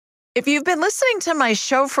If you've been listening to my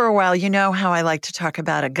show for a while, you know how I like to talk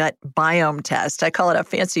about a gut biome test. I call it a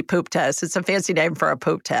fancy poop test. It's a fancy name for a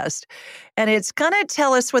poop test. And it's going to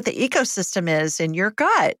tell us what the ecosystem is in your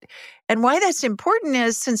gut. And why that's important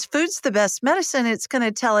is since food's the best medicine, it's going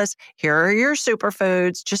to tell us here are your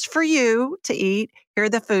superfoods just for you to eat. Here are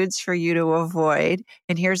the foods for you to avoid.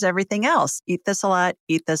 And here's everything else. Eat this a lot,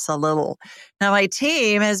 eat this a little. Now, my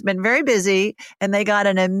team has been very busy and they got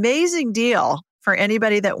an amazing deal for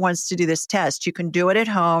anybody that wants to do this test. You can do it at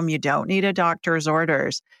home. You don't need a doctor's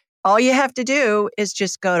orders. All you have to do is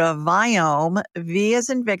just go to Viome, V as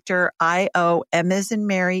in Victor, I-O-M as in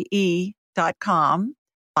Mary, E.com,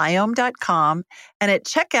 Viome.com. And at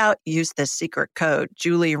checkout, use the secret code,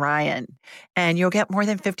 Julie Ryan, and you'll get more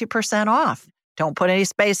than 50% off. Don't put any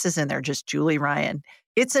spaces in there, just Julie Ryan.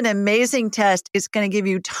 It's an amazing test. It's going to give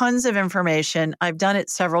you tons of information. I've done it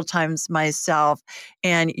several times myself,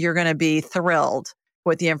 and you're going to be thrilled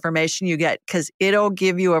with the information you get because it'll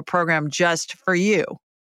give you a program just for you.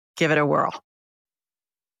 Give it a whirl.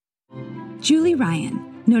 Julie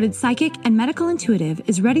Ryan, noted psychic and medical intuitive,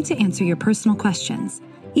 is ready to answer your personal questions,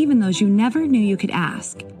 even those you never knew you could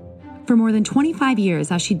ask. For more than 25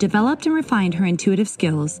 years, as she developed and refined her intuitive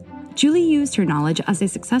skills, Julie used her knowledge as a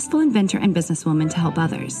successful inventor and businesswoman to help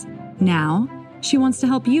others. Now, she wants to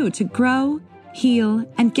help you to grow, heal,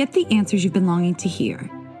 and get the answers you've been longing to hear.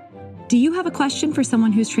 Do you have a question for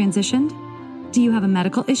someone who's transitioned? Do you have a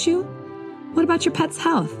medical issue? What about your pet's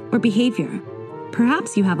health or behavior?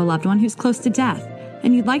 Perhaps you have a loved one who's close to death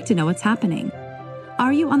and you'd like to know what's happening.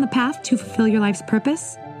 Are you on the path to fulfill your life's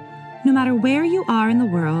purpose? No matter where you are in the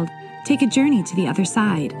world, take a journey to the other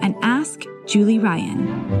side and ask Julie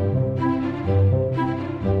Ryan.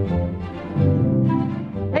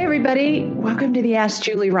 Hey, everybody. Welcome to the Ask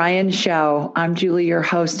Julie Ryan Show. I'm Julie, your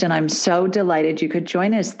host, and I'm so delighted you could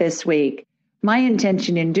join us this week. My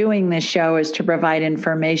intention in doing this show is to provide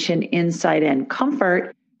information, insight, and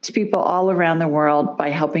comfort to people all around the world by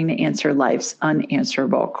helping to answer life's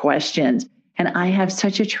unanswerable questions. And I have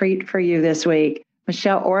such a treat for you this week.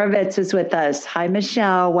 Michelle Oravitz is with us. Hi,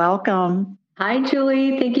 Michelle. Welcome. Hi,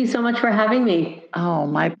 Julie. Thank you so much for having me. Oh,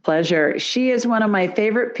 my pleasure. She is one of my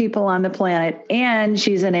favorite people on the planet, and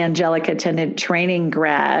she's an angelic attendant training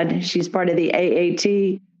grad. She's part of the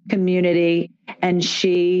AAT community, and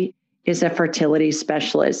she is a fertility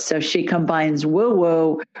specialist. So she combines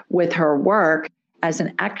woo-woo with her work as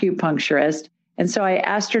an acupuncturist. And so I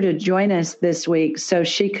asked her to join us this week so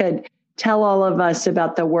she could tell all of us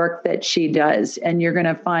about the work that she does. And you're going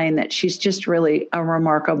to find that she's just really a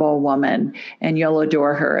remarkable woman, and you'll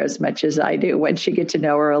adore her as much as I do once you get to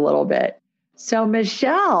know her a little bit. So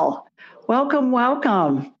Michelle, welcome,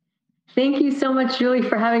 welcome. Thank you so much, Julie,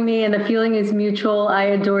 for having me. And the feeling is mutual. I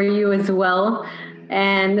adore you as well.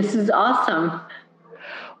 And this is awesome.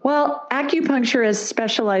 Well, acupuncture is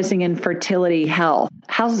specializing in fertility health.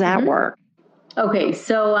 How's that work? Okay,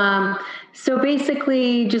 so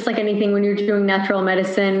basically, just like anything, when you're doing natural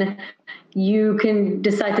medicine, you can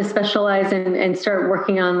decide to specialize and start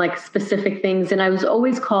working on like specific things. And I was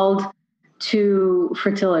always called to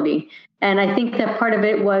fertility. And I think that part of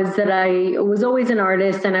it was that I was always an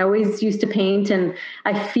artist and I always used to paint. And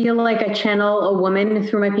I feel like I channel a woman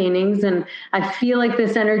through my paintings. And I feel like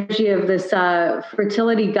this energy of this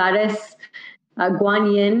fertility goddess,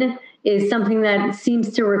 Guan Yin, is something that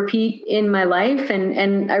seems to repeat in my life.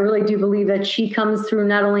 And I really do believe that she comes through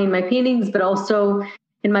not only in my paintings, but also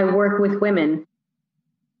in my work with women.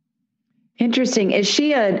 Interesting. Is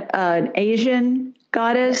she an Asian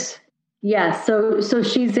goddess? Yeah, so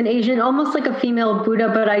she's an Asian, almost like a female Buddha,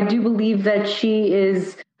 but I do believe that she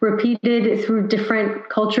is repeated through different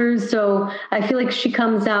cultures. So I feel like she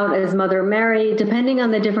comes out as Mother Mary. Depending on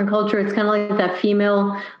the different culture, it's kind of like that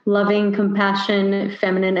female, loving, compassion,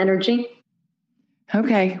 feminine energy.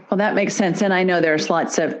 Okay, well, that makes sense. And I know there's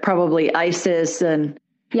lots of probably Isis and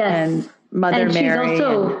Mother Mary. She's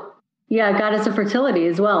also, goddess of fertility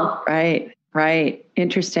as well. Right.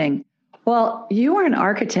 Interesting. Well, you are an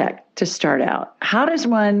architect to start out. How does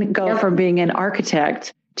one go from being an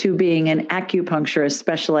architect to being an acupuncturist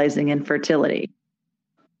specializing in fertility?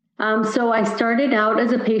 So I started out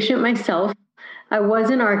as a patient myself. I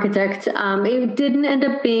was an architect. It didn't end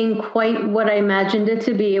up being quite what I imagined it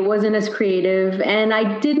to be. It wasn't as creative. And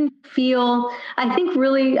I didn't feel, I think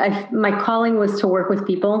really my calling was to work with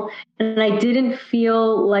people. And I didn't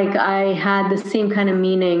feel like I had the same kind of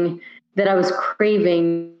meaning that I was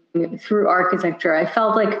craving through architecture. I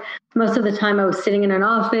felt like most of the time I was sitting in an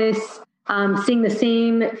office, seeing the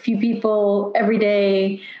same few people every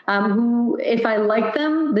day, who, if I liked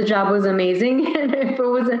them, the job was amazing. And if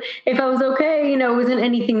I was okay, it wasn't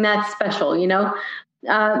anything that special,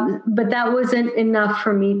 But that wasn't enough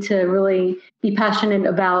for me to really be passionate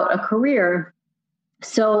about a career.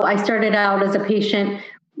 So I started out as a patient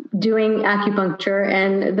doing acupuncture.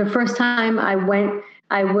 And the first time I went,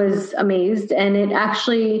 I was amazed. And it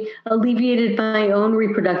actually alleviated my own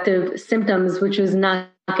reproductive symptoms, which was not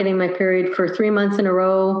getting my period for 3 months in a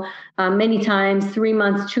row, many times, 3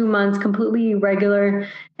 months, 2 months, completely irregular.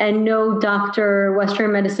 And no doctor,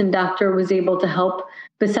 Western medicine doctor, was able to help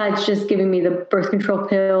besides just giving me the birth control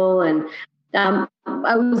pill. And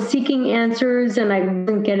I was seeking answers and I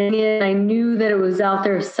wasn't getting it. I knew that it was out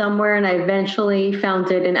there somewhere, and I eventually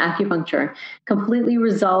found it in acupuncture, completely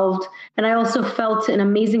resolved. And I also felt an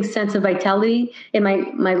amazing sense of vitality in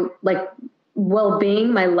my like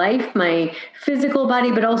well-being, my life, my physical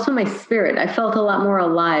body, but also my spirit. I felt a lot more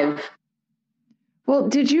alive. Well,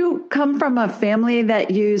 did you come from a family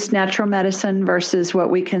that used natural medicine versus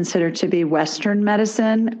what we consider to be Western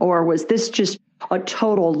medicine? Or was this just a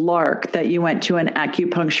total lark that you went to an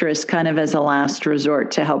acupuncturist kind of as a last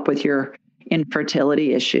resort to help with your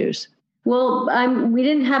infertility issues? Well, we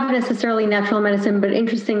didn't have necessarily natural medicine, but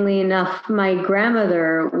interestingly enough, my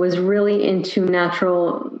grandmother was really into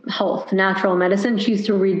natural health, natural medicine. She used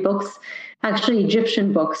to read books, actually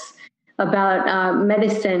Egyptian books, about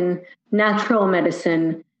medicine, natural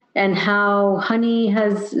medicine, and how honey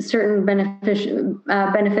has certain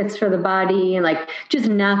benefits for the body, and like just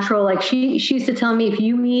natural. Like she used to tell me, if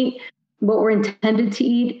you eat what we're intended to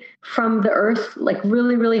eat from the earth, like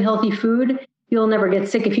really, really healthy food, you'll never get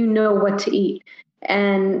sick if you know what to eat.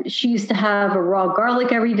 And she used to have a raw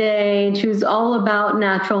garlic every day, and she was all about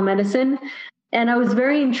natural medicine. And I was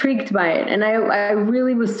very intrigued by it. And I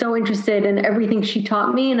really was so interested in everything she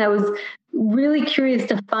taught me. And I was really curious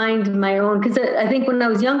to find my own, because I think when I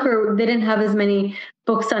was younger, they didn't have as many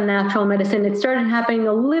books on natural medicine. It started happening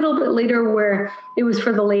a little bit later where it was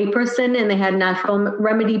for the layperson and they had natural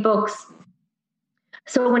remedy books.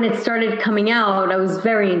 So when it started coming out, I was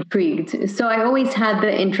very intrigued. So I always had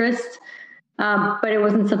the interest, but it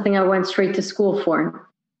wasn't something I went straight to school for.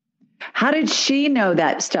 How did she know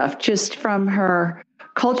that stuff? Just from her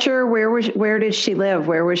culture? Where did she live?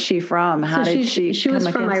 Where was she from? How did she? She was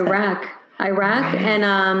from Iraq,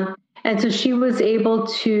 and so she was able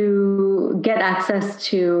to get access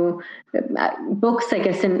to books. I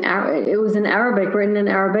guess it was in Arabic, written in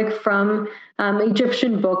Arabic from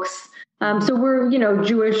Egyptian books. So we're,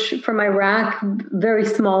 Jewish from Iraq, very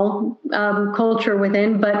small culture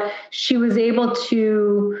within, but she was able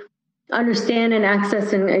to understand and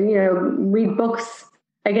access and read books.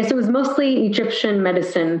 I guess it was mostly Egyptian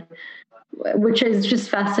medicine, which is just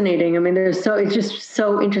fascinating. I mean, it's just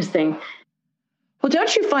so interesting. Well,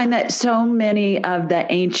 don't you find that so many of the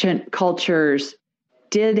ancient cultures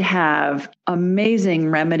did have amazing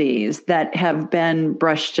remedies that have been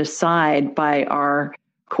brushed aside by our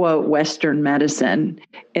quote Western medicine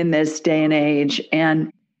in this day and age,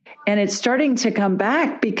 and it's starting to come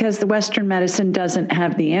back because the Western medicine doesn't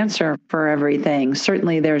have the answer for everything.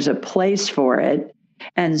 Certainly there's a place for it,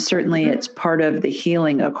 and certainly it's part of the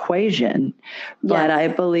healing equation. But yes. I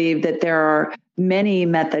believe that there are many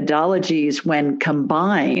methodologies when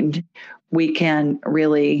combined, we can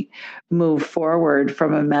really move forward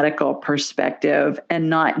from a medical perspective, and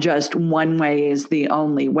not just one way is the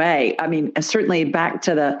only way. I mean, certainly back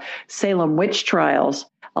to the Salem witch trials,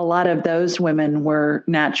 a lot of those women were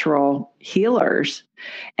natural healers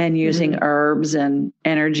and using herbs and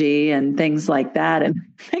energy and things like that. And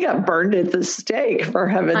they got burned at the stake, for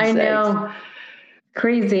heaven's sake. I know.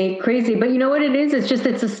 Crazy. But you know what it is?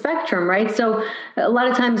 It's a spectrum, right? So a lot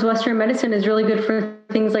of times Western medicine is really good for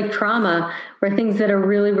things like trauma or things that are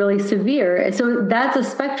really, really severe. So that's a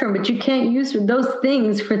spectrum, but you can't use those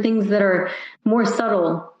things for things that are more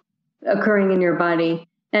subtle occurring in your body.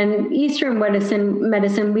 And Eastern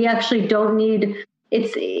medicine, we actually don't need,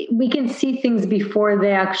 we can see things before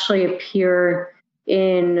they actually appear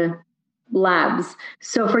in labs.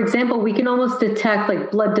 So for example, we can almost detect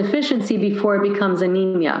like blood deficiency before it becomes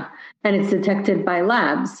anemia, and it's detected by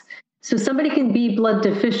labs. So somebody can be blood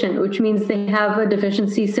deficient, which means they have a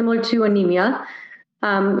deficiency similar to anemia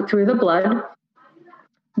through the blood,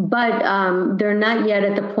 but they're not yet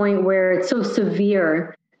at the point where it's so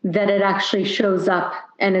severe that it actually shows up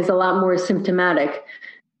and is a lot more symptomatic.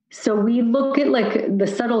 So we look at like the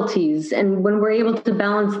subtleties, and when we're able to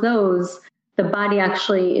balance those, the body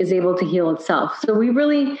actually is able to heal itself. So we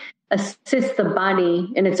really assist the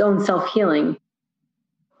body in its own self-healing.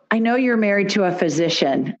 I know you're married to a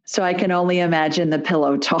physician, so I can only imagine the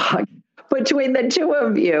pillow talk between the two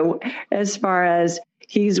of you, as far as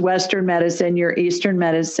he's Western medicine, you're Eastern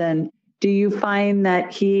medicine. Do you find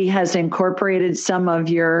that he has incorporated some of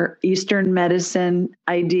your Eastern medicine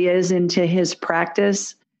ideas into his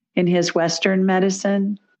practice in his Western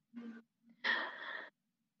medicine?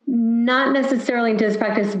 Not necessarily into his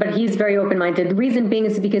practice, but he's very open-minded. The reason being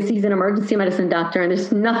is because he's an emergency medicine doctor, and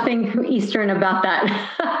there's nothing Eastern about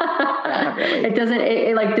that. Really.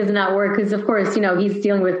 It does not work because, of course, he's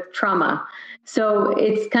dealing with trauma. So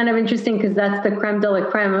it's kind of interesting because that's the creme de la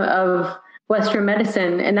creme of Western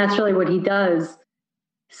medicine, and that's really what he does.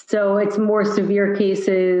 So it's more severe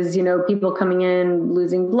cases, people coming in,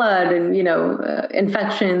 losing blood and,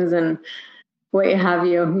 infections and what have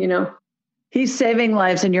you. He's saving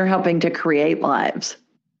lives and you're helping to create lives.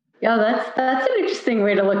 Yeah, that's an interesting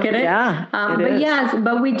way to look at it. Yeah,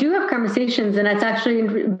 but we do have conversations, and it's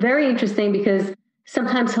actually very interesting because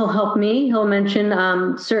sometimes he'll help me. He'll mention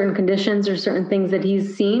certain conditions or certain things that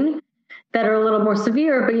he's seen that are a little more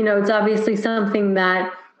severe, but it's obviously something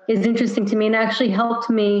that is interesting to me and actually helped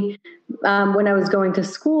me when I was going to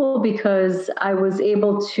school because I was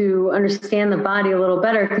able to understand the body a little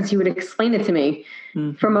better because he would explain it to me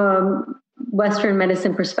from a Western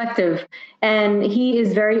medicine perspective. And he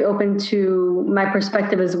is very open to my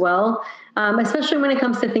perspective as well, especially when it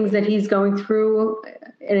comes to things that he's going through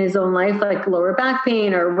in his own life, like lower back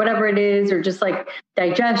pain or whatever it is, or just like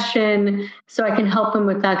digestion. So I can help him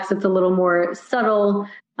with that because it's a little more subtle.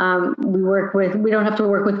 We don't have to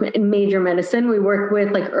work with major medicine. We work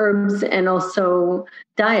with like herbs and also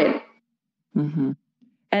diet. Mm-hmm.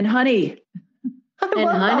 And honey.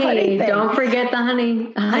 Honey. Don't forget the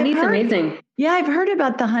honey. Honey's amazing. Yeah, I've heard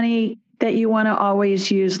about the honey that you want to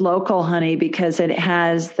always use local honey because it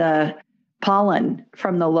has the pollen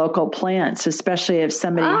from the local plants, especially if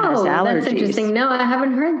somebody has allergies. That's interesting. No, I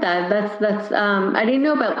haven't heard that. That's I didn't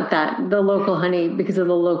know about that, the local honey, because of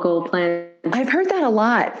the local plants. I've heard that a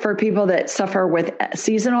lot for people that suffer with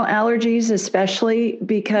seasonal allergies, especially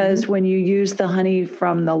because when you use the honey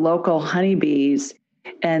from the local honeybees,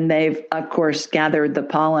 and they've, of course, gathered the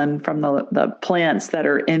pollen from the plants that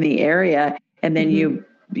are in the area, and then you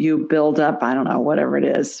build up, I don't know, whatever it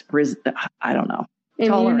is, I don't know.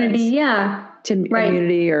 Immunity,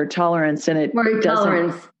 immunity or tolerance, and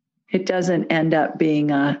it doesn't end up being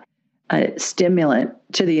a stimulant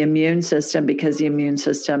to the immune system because the immune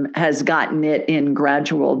system has gotten it in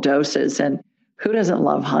gradual doses. And who doesn't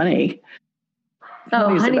love honey?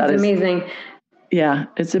 Honey's amazing.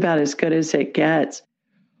 It's about as good as it gets.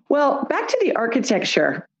 Well, back to the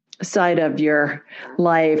architecture side of your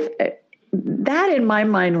life. That, in my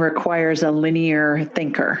mind, requires a linear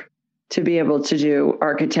thinker to be able to do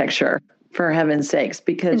architecture, for heaven's sakes,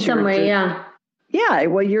 because in some way,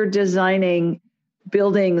 well, you're designing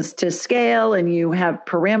buildings to scale and you have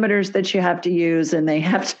parameters that you have to use and they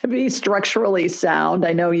have to be structurally sound.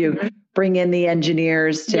 I know you bring in the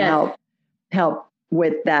engineers to help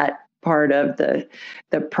with that part of the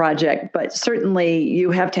project, but certainly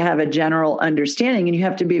you have to have a general understanding and you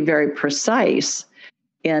have to be very precise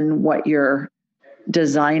in what you're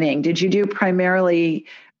designing. Did you do primarily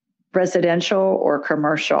residential or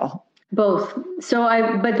commercial? Both.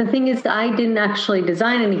 But the thing is, I didn't actually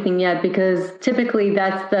design anything yet because typically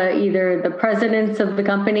that's either the presidents of the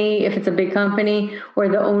company, if it's a big company, or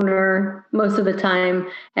the owner most of the time.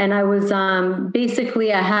 And I was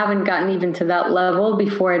basically, I haven't gotten even to that level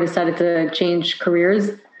before I decided to change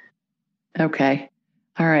careers. Okay.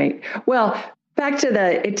 All right. Well, back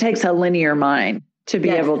to it takes a linear mind to be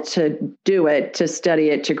able to do it, to study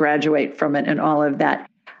it, to graduate from it and all of that.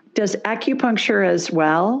 Does acupuncture as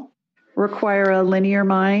well require a linear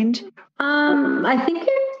mind? I think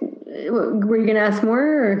were you going to ask more?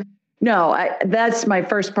 Or? No, that's my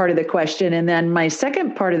first part of the question. And then my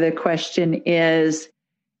second part of the question is,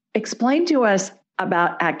 explain to us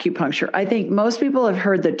about acupuncture. I think most people have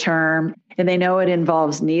heard the term and they know it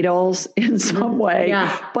involves needles in some way,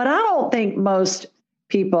 but I don't think most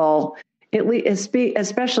people, at least,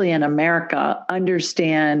 especially in America,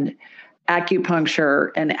 understand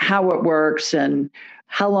acupuncture and how it works and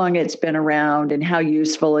how long it's been around and how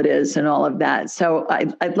useful it is and all of that. So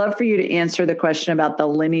I'd love for you to answer the question about the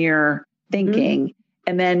linear thinking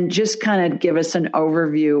and then just kind of give us an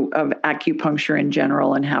overview of acupuncture in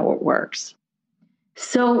general and how it works.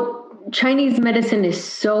 So Chinese medicine is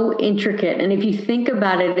so intricate. And if you think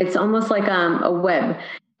about it, it's almost like a web.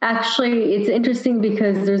 Actually, it's interesting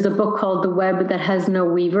because there's a book called The Web That Has No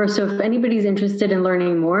Weaver. So if anybody's interested in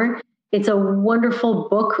learning more, it's a wonderful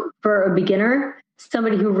book for a beginner,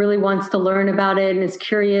 somebody who really wants to learn about it and is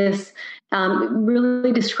curious. It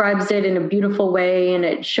really describes it in a beautiful way, and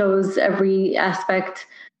it shows every aspect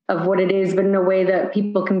of what it is, but in a way that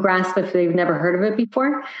people can grasp if they've never heard of it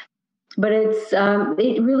before. but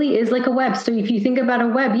it really is like a web. So if you think about a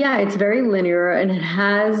web, yeah, it's very linear and it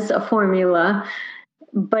has a formula,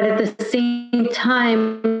 but at the same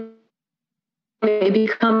time, it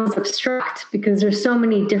becomes abstract because there's so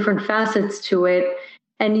many different facets to it.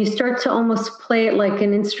 And you start to almost play it like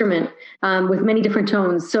an instrument with many different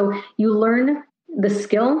tones. So you learn the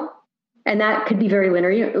skill, and that could be very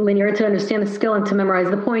linear to understand the skill and to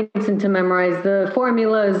memorize the points and to memorize the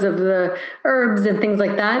formulas of the herbs and things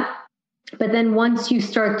like that. But then once you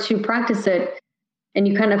start to practice it and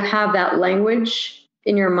you kind of have that language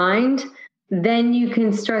in your mind, then you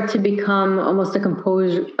can start to become almost a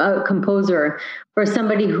composer or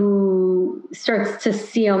somebody who starts to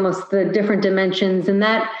see almost the different dimensions. And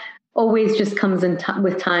that always just comes in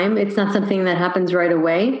with time. It's not something that happens right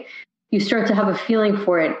away. You start to have a feeling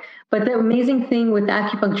for it. But the amazing thing with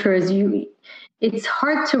acupuncture is it's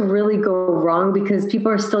hard to really go wrong because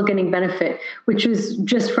people are still getting benefit, which is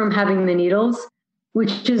just from having the needles,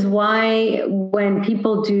 which is why when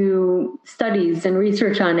people do studies and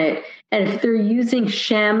research on it, and if they're using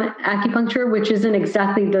sham acupuncture, which isn't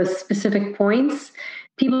exactly those specific points,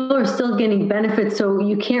 people are still getting benefits. So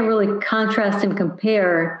you can't really contrast and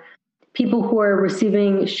compare people who are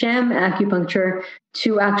receiving sham acupuncture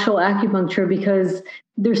to actual acupuncture because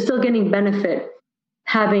they're still getting benefit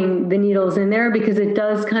having the needles in there because it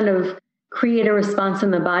does kind of create a response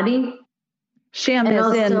in the body. Sham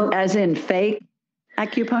as in fake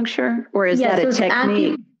acupuncture, or is that a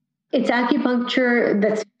technique? It's acupuncture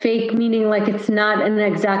that's fake, meaning like it's not an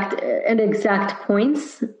exact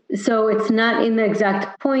points. So it's not in the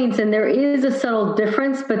exact points, and there is a subtle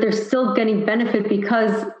difference, but they're still getting benefit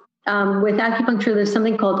because with acupuncture, there's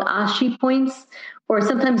something called ashi points, or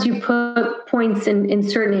sometimes you put points in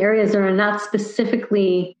certain areas that are not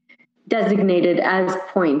specifically designated as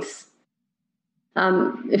points,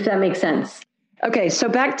 if that makes sense. Okay, so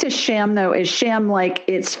back to sham though. Is sham like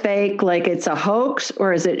it's fake, like it's a hoax,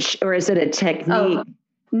 or is it a technique? Oh,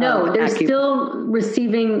 no, they're still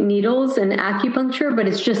receiving needles and acupuncture, but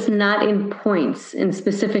it's just not in points, in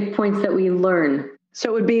specific points that we learn. So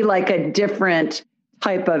it would be like a different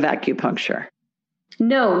type of acupuncture.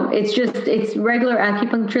 No, it's regular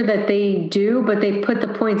acupuncture that they do, but they put the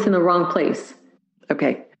points in the wrong place.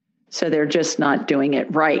 Okay. So they're just not doing it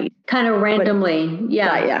right. Kind of randomly.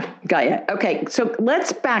 Yeah. Got ya. Okay. So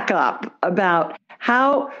let's back up about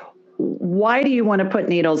why do you want to put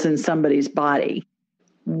needles in somebody's body?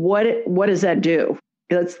 What does that do?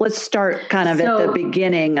 Let's start kind of at the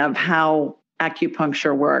beginning of how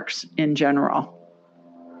acupuncture works in general.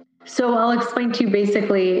 So I'll explain to you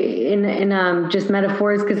basically in just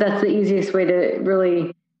metaphors, because that's the easiest way to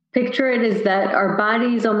really picture it, is that our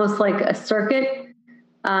body is almost like a circuit.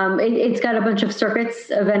 It's got a bunch of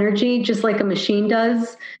circuits of energy, just like a machine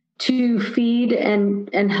does, to feed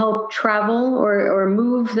and help travel or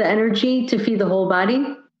move the energy to feed the whole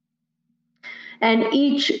body. And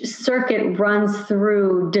each circuit runs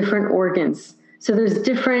through different organs. So there's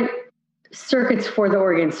different circuits for the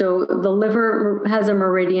organ. So the liver has a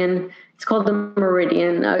meridian. It's called the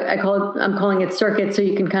meridian. I'm calling it circuit, so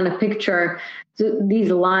you can kind of picture these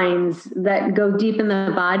lines that go deep in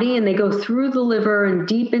the body, and they go through the liver and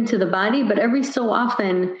deep into the body. But every so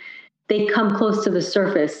often, they come close to the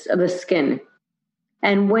surface of the skin.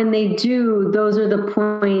 And when they do, those are the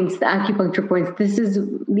points, the acupuncture points.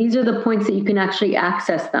 These are the points that you can actually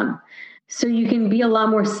access them. So you can be a lot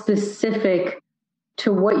more specific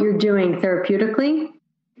to what you're doing therapeutically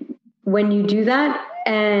when you do that,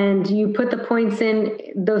 and you put the points in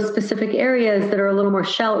those specific areas that are a little more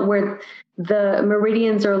shallow, where the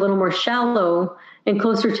meridians are a little more shallow and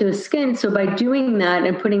closer to the skin. So by doing that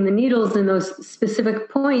and putting the needles in those specific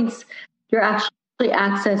points, you're actually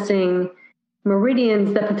accessing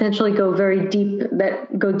meridians that potentially go very deep,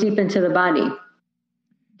 that go deep into the body.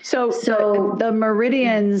 So the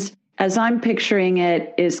meridians, as I'm picturing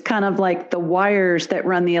it, is kind of like the wires that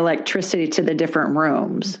run the electricity to the different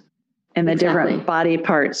rooms, and the different body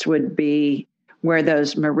parts would be where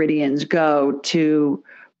those meridians go to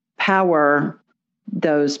power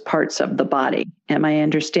those parts of the body. Am I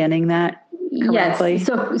understanding that correctly?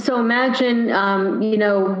 Yes. So imagine,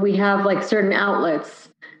 we have like certain outlets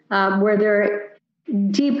where they're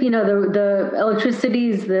deep, the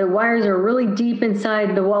electricities, the wires are really deep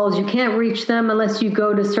inside the walls. You can't reach them unless you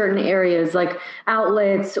go to certain areas like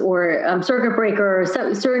outlets or circuit breaker, or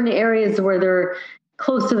certain areas where they're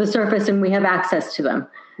close to the surface and we have access to them.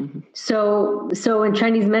 Mm-hmm. So in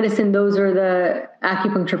Chinese medicine, those are the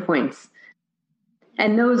acupuncture points.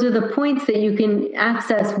 And those are the points that you can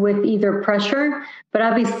access with either pressure, but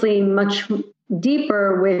obviously much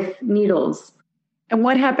deeper with needles. And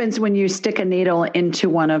what happens when you stick a needle into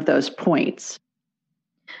one of those points?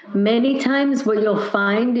 Many times what you'll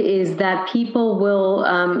find is that people will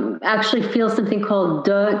actually feel something called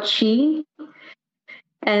de chi.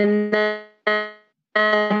 And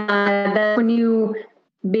that's when you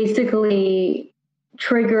basically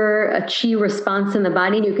trigger a chi response in the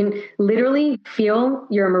body. You can literally feel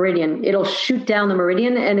your meridian. It'll shoot down the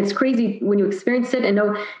meridian. And it's crazy when you experience it and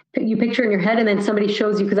know you picture it in your head and then somebody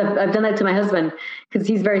shows you, because I've done that to my husband because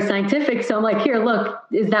he's very scientific. So I'm like, here, look,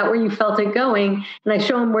 is that where you felt it going? And I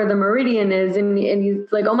show him where the meridian is. And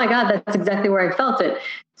he's like, oh my God, that's exactly where I felt it.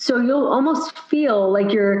 So you'll almost feel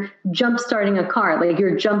like you're jump starting a car, like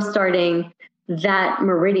you're jump starting that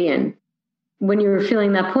meridian when you're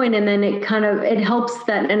feeling that point. And then it helps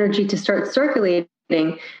that energy to start circulating.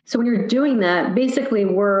 So when you're doing that, basically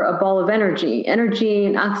we're a ball of energy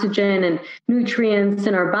and oxygen and nutrients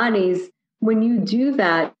in our bodies. When you do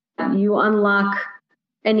that, you unlock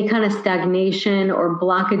any kind of stagnation or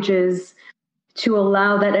blockages to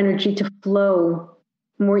allow that energy to flow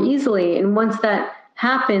more easily. And once that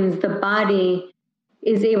happens, the body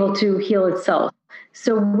is able to heal itself.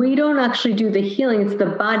 So we don't actually do the healing, it's the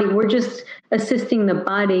body. We're just assisting the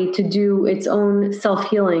body to do its own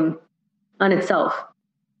self-healing on itself.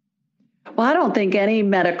 Well, I don't think any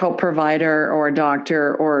medical provider or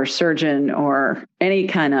doctor or surgeon or any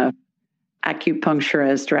kind of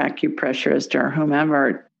acupuncturist or acupressurist or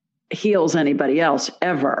whomever heals anybody else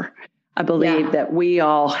ever. I believe that we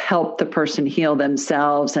all help the person heal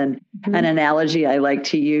themselves. And an analogy I like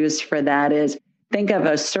to use for that is, think of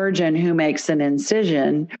a surgeon who makes an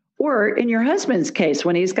incision, or in your husband's case,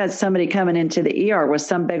 when he's got somebody coming into the ER with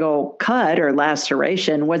some big old cut or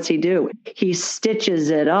laceration, what's he do? He stitches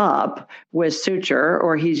it up with suture,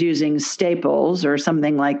 or he's using staples or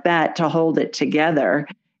something like that to hold it together.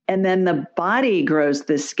 And then the body grows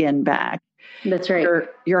the skin back. That's right.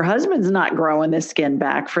 Your husband's not growing the skin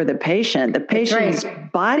back for the patient. The patient's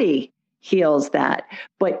body heals that,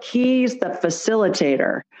 but he's the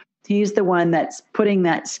facilitator. He's the one that's putting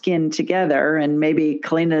that skin together and maybe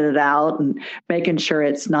cleaning it out and making sure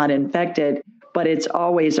it's not infected. But it's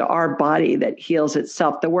always our body that heals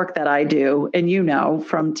itself. The work that I do, and you know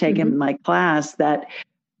from taking my class, that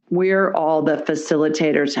we're all the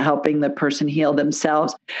facilitators helping the person heal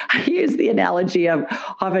themselves. I use the analogy of,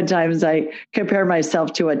 oftentimes I compare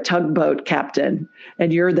myself to a tugboat captain,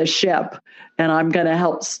 and you're the ship, and I'm going to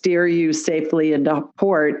help steer you safely into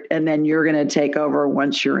port, and then you're going to take over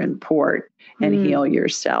once you're in port and heal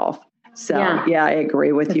yourself. So yeah, I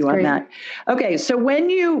agree with you on that. Okay. So when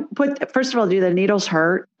you first of all, do the needles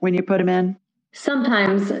hurt when you put them in?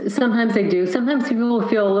 Sometimes they do. Sometimes people will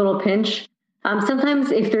feel a little pinch.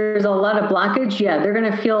 Sometimes if there's a lot of blockage, they're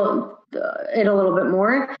going to feel it a little bit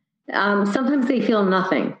more. Sometimes they feel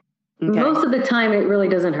nothing. Okay. Most of the time, it really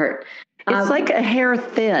doesn't hurt. It's like a hair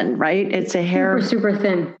thin, right? It's a hair. Super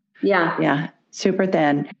thin. Yeah. Yeah. Super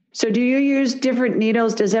thin. So do you use different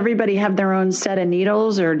needles? Does everybody have their own set of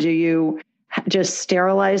needles, or do you just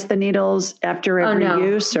sterilize the needles after every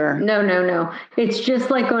use? Or No. It's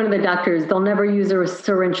just like going to the doctors. They'll never use a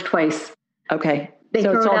syringe twice. Okay. They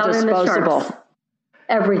so throw it's all it out disposable. In the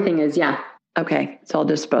Everything is, Okay. It's all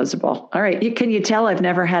disposable. All right. Can you tell I've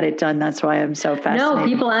never had it done? That's why I'm so fascinated. No,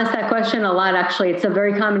 people ask that question a lot, actually. It's a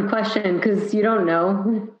very common question because you don't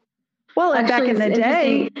know. Well, actually,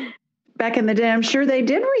 back in the day, I'm sure they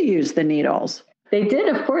did reuse the needles. They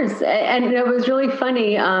did, of course. And it was really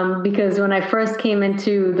funny because when I first came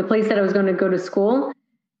into the place that I was going to go to school,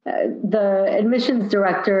 the admissions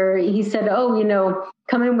director, he said,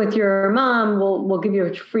 come in with your mom. We'll give you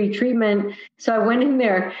a free treatment. So I went in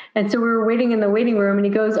there. And so we were waiting in the waiting room, and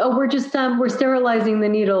he goes, we're just, we're sterilizing the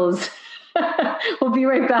needles. We'll be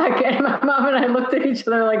right back. And my mom and I looked at each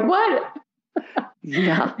other like, what?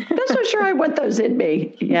 Yeah. I'm not so sure I want those in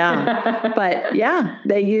me. Yeah. But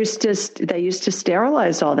they used to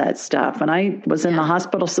sterilize all that stuff. And I was in the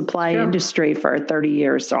hospital supply industry for 30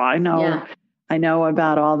 years. So I know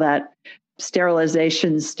about all that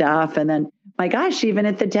sterilization stuff. And then, my gosh, even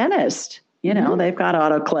at the dentist, they've got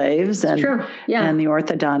autoclaves and the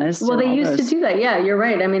orthodontist. Well, they used to do that. Yeah, you're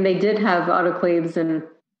right. I mean, they did have autoclaves and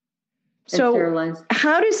sterilized.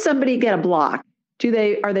 How does somebody get a block?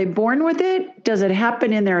 Are they born with it? Does it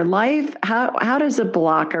happen in their life? How does a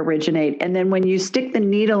block originate? And then when you stick the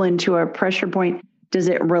needle into a pressure point, does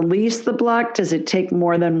it release the block? Does it take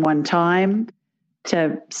more than one time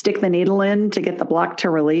to stick the needle in to get the block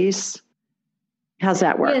to release? How's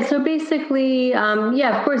that work? Yeah, so basically,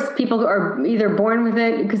 of course, people are either born with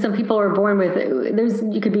it, because some people are born with it.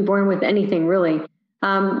 You could be born with anything, really.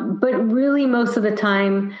 But really, most of the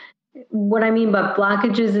time, what I mean by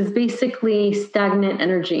blockages is basically stagnant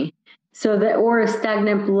energy. Or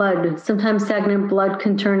stagnant blood. Sometimes stagnant blood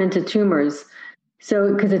can turn into tumors.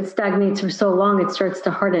 So, because it stagnates for so long, it starts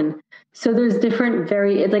to harden. So there's different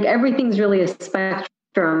everything's really a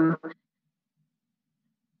spectrum.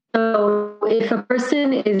 So if a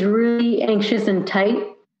person is really anxious and tight,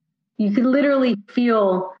 you could literally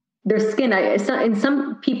feel their skin. In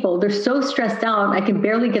some people, they're so stressed out, I can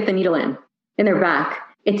barely get the needle in their back.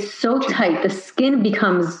 It's so tight. The skin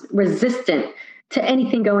becomes resistant to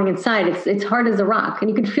anything going inside. It's hard as a rock. And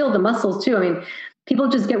you can feel the muscles too. I mean, people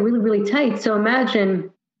just get really, really tight. So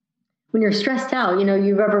imagine when you're stressed out,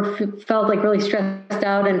 you've ever felt like really stressed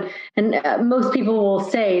out, and most people will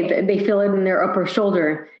say that they feel it in their upper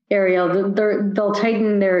shoulder area. They'll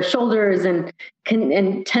tighten their shoulders and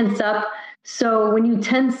tense up. So when you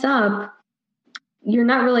tense up, you're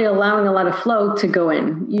not really allowing a lot of flow to go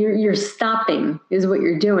in. You're stopping is what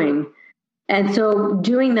you're doing. And so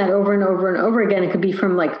doing that over and over and over again, it could be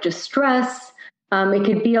from just stress. It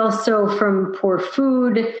could be also from poor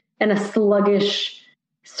food and a sluggish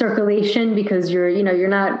circulation because you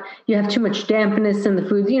have too much dampness in the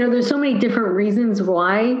foods. There's so many different reasons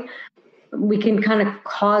why we can kind of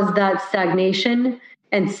cause that stagnation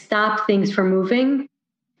and stop things from moving.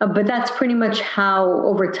 But that's pretty much how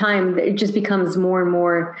over time it just becomes more and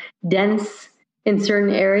more dense in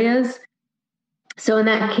certain areas. So in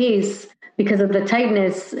that case, because of the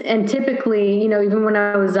tightness, and typically, even when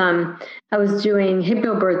I was doing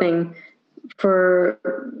hypnobirthing for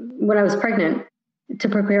when I was pregnant to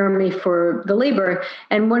prepare me for the labor.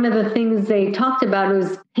 And one of the things they talked about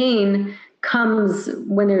was pain comes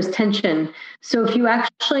when there's tension. So if you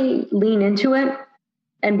actually lean into it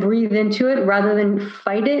and breathe into it rather than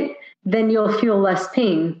fight it, then you'll feel less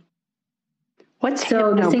pain. What's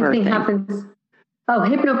so hypnobirthing? The same thing happens. Oh,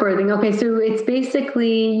 hypnobirthing. Okay, so it's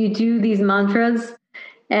basically you do these mantras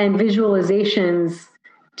and visualizations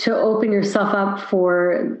to open yourself up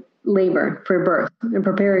for labor, for birth, and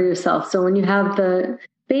prepare yourself. So when you have the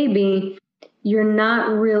baby, you're not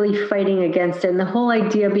really fighting against it. And the whole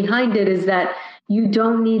idea behind it is that you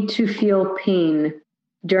don't need to feel pain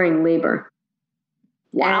during labor.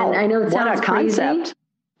 Wow. And I know it sounds what a concept. crazy.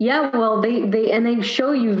 Yeah, well, they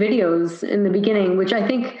show you videos in the beginning, which I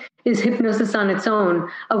think is hypnosis on its own,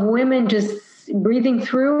 of women just breathing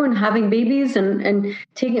through and having babies and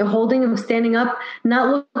holding them, standing up,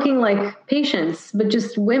 not looking like patients, but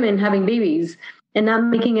just women having babies and not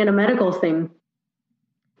making it a medical thing.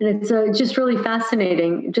 And it's just really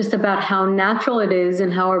fascinating just about how natural it is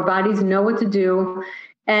and how our bodies know what to do.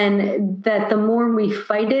 And that the more we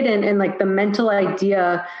fight it and the mental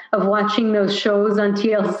idea of watching those shows on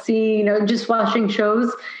TLC, just watching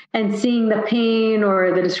shows and seeing the pain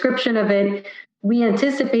or the description of it, we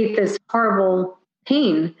anticipate this horrible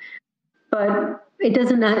pain, but it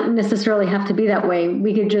doesn't necessarily have to be that way.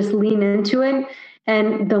 We could just lean into it.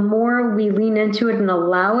 And the more we lean into it and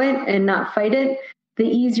allow it and not fight it, the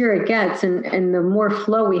easier it gets and the more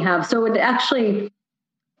flow we have. So it actually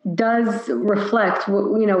does reflect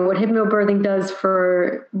what hypnobirthing does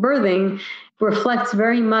for birthing, reflects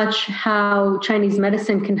very much how Chinese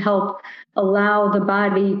medicine can help allow the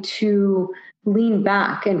body to lean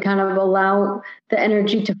back and kind of allow the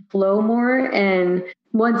energy to flow more. And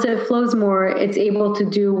once it flows more, it's able to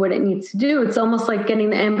do what it needs to do. It's almost like getting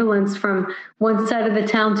the ambulance from one side of the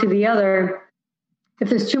town to the other. If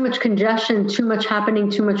there's too much congestion, too much happening,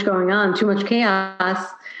 too much going on, too much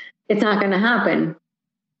chaos, it's not going to happen.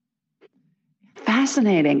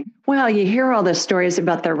 Fascinating. Well, you hear all the stories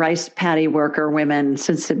about the rice paddy worker women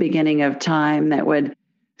since the beginning of time that would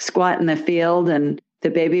squat in the field and the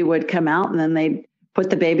baby would come out and then they'd put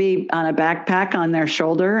the baby on a backpack on their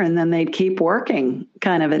shoulder and then they'd keep working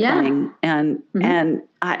kind of a thing. And and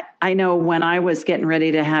I know when I was getting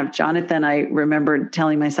ready to have Jonathan, I remembered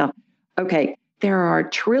telling myself, okay, there are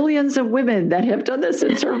trillions of women that have done this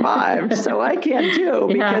and survived. So I can't do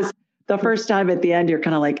because the first time at the end, you're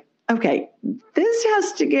kind of like, okay, this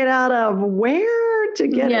has to get out of where to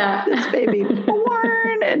get this baby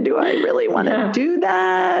born, and do I really want to do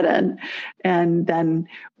that? And then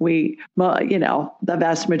we, the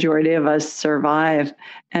vast majority of us survive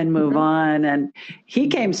and move on. And he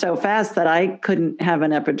came so fast that I couldn't have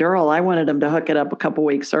an epidural. I wanted him to hook it up a couple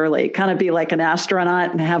weeks early, kind of be like an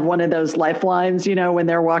astronaut and have one of those lifelines, when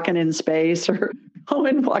they're walking in space or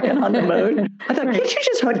walking on the moon. I thought, can't you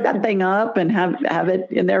just hook that thing up and have it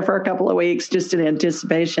in there for a couple of weeks just in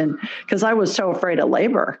anticipation? Because I was so afraid of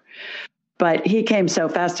labor. But he came so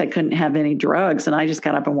fast I couldn't have any drugs. And I just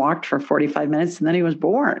got up and walked for 45 minutes and then he was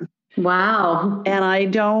born. Wow. And I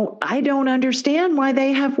don't understand why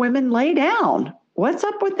they have women lay down. What's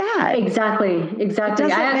up with that? Exactly.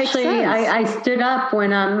 I stood up when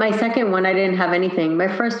my second one, I didn't have anything. My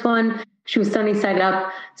first one, she was sunny side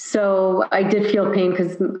up. So I did feel pain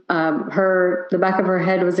because the back of her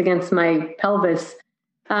head was against my pelvis,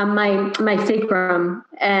 my sacrum,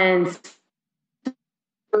 and it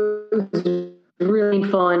was really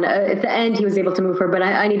painful. And at the end, he was able to move her, but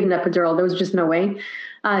I needed an epidural. There was just no way.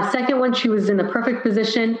 Second one, she was in the perfect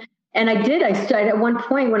position. And I at one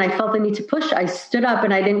point when I felt the need to push, I stood up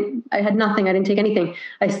and I had nothing. I didn't take anything.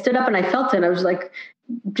 I stood up and I felt it. I was like,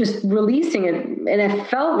 just releasing it. And it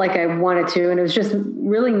felt like I wanted to. And it was just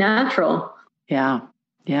really natural. Yeah.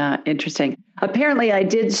 Yeah. Interesting. Apparently I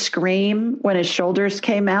did scream when his shoulders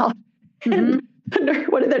came out. Mm-hmm. And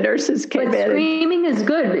one of the nurses came in. Screaming is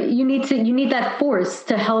good. But you need that force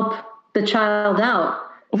to help the child out.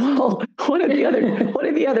 Well, one of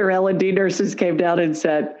the other L&D nurses came down and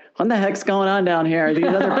said, "What the heck's going on down here? These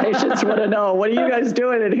other patients want to know, what are you guys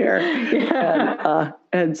doing in here?" Yeah.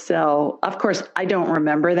 And so, of course, I don't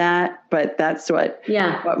remember that, but that's what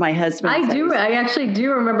my husband says. I actually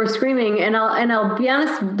do remember screaming, and I'll be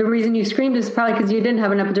honest. The reason you screamed is probably because you didn't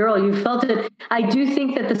have an epidural. You felt it. I do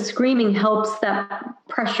think that the screaming helps that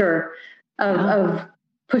pressure of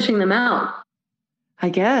pushing them out. I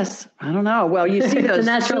guess. I don't know. Well, you see those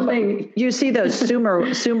you see those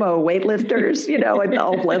sumo weightlifters, in the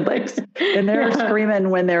Olympics, and they're screaming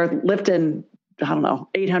when they're lifting,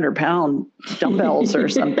 800-pound dumbbells or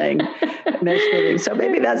something. And they're screaming. So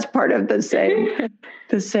maybe that's part of the same.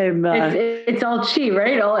 It's all chi,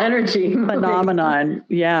 right? All energy phenomenon.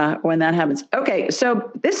 Yeah, when that happens. Okay,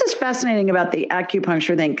 so this is fascinating about the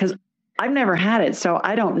acupuncture thing because I've never had it, so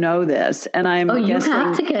I don't know this, and I'm guessing, you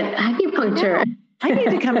have to get acupuncture. Yeah. I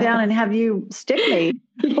need to come down and have you stick me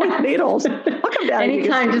with needles. I'll come down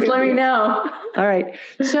anytime. Just let me know. All right.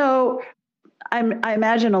 So I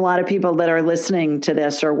imagine a lot of people that are listening to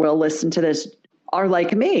this or will listen to this are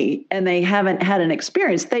like me, and they haven't had an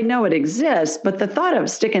experience. They know it exists, but the thought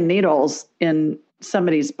of sticking needles in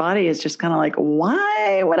somebody's body is just kind of like,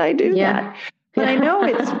 why would I do that? But I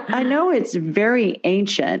know it's very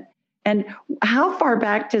ancient. And how far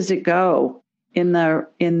back does it go in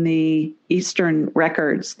the Eastern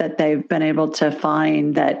records that they've been able to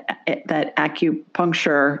find that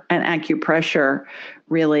acupuncture and acupressure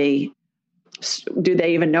really, do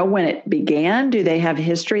they even know when it began? Do they have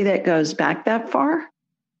history that goes back that far?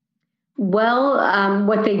 Well,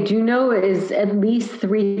 what they do know is at least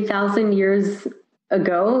 3,000 years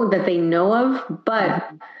ago that they know of, but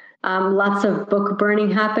lots of book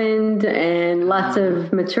burning happened and lots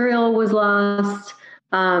of material was lost.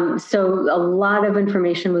 So a lot of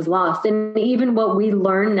information was lost. And even what we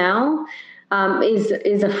learn now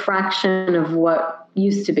is a fraction of what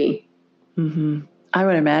used to be. Mm-hmm. I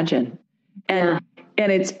would imagine. And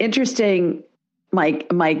it's interesting.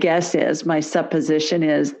 My guess is, my supposition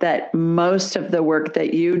is that most of the work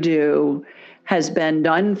that you do has been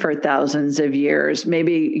done for thousands of years.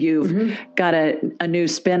 Maybe you've got a new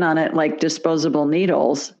spin on it, like disposable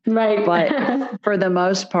needles. Right. But for the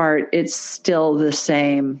most part, it's still the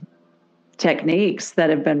same techniques that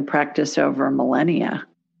have been practiced over millennia.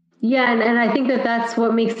 Yeah. And I think that's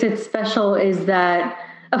what makes it special is that,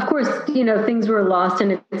 of course, things were lost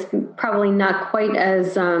and it's probably not quite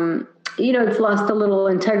as, it's lost a little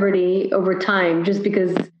integrity over time just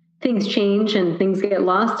because things change and things get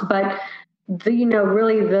lost. But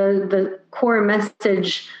really the core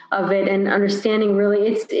message of it and understanding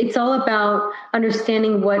really, it's all about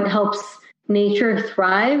understanding what helps nature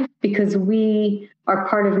thrive because we are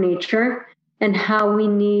part of nature and how we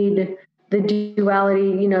need the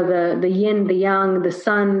duality, the yin, the yang, the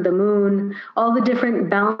sun, the moon, all the different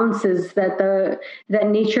balances that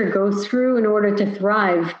nature goes through in order to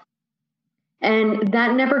thrive. And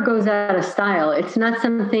that never goes out of style. It's not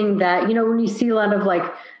something that, when you see a lot of like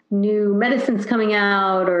new medicines coming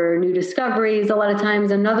out or new discoveries, a lot of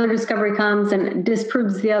times another discovery comes and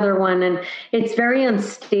disproves the other one. And it's very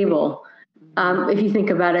unstable, if you think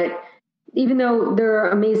about it, even though there are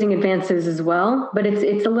amazing advances as well, but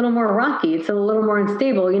it's a little more rocky. It's a little more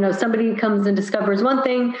unstable. Somebody comes and discovers one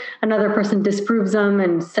thing, another person disproves them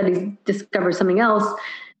and discovers something else.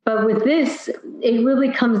 But with this, it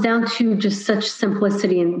really comes down to just such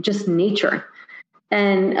simplicity and just nature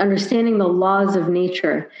and understanding the laws of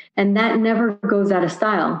nature. And that never goes out of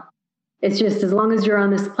style. It's just as long as you're on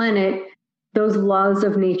this planet, those laws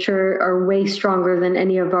of nature are way stronger than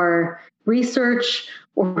any of our research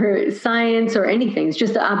or science or anything. It's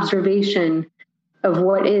just the observation of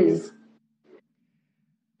what is.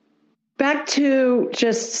 Back to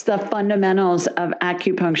just the fundamentals of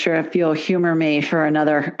acupuncture, if you'll humor me for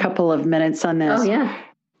another couple of minutes on this. Oh, yeah.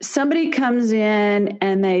 somebody comes in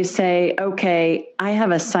and they say, okay, I have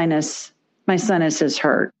my sinus is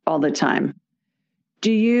hurt all the time.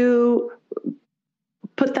 Do you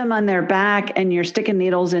put them on their back and you're sticking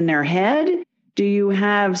needles in their head? Do you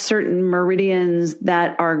have certain meridians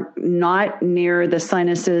that are not near the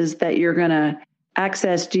sinuses that you're going to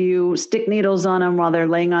access? Do you stick needles on them while they're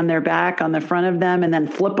laying on their back on the front of them and then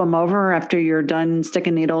flip them over after you're done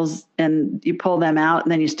sticking needles and you pull them out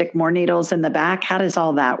and then you stick more needles in the back? How does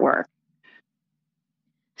all that work?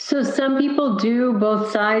 So some people do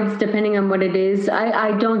both sides depending on what it is.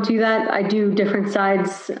 I don't do that. I do different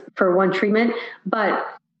sides for one treatment,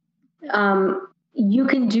 but you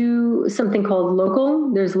can do something called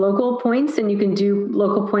local. There's local points, and you can do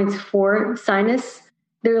local points for sinus.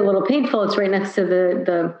 They're a little painful. It's right next to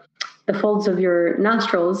the folds of your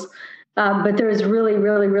nostrils. But there's really,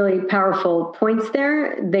 really, really powerful points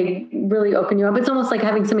there. They really open you up. It's almost like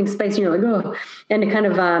having something spicy and you're like, oh, and it kind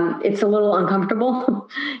of, it's a little uncomfortable.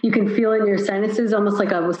 You can feel it in your sinuses, almost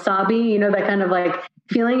like a wasabi, that kind of like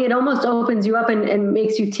feeling. It almost opens you up and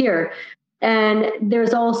makes you tear. And there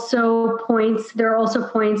are also points, one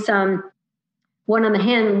on the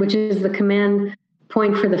hand, which is the command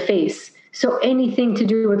point for the face. So anything to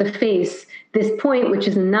do with the face, this point, which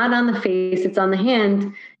is not on the face, it's on the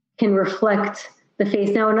hand, can reflect the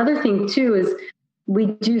face. Now, another thing too is we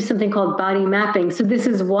do something called body mapping. So this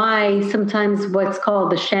is why sometimes what's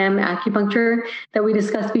called the sham acupuncture that we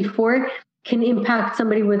discussed before can impact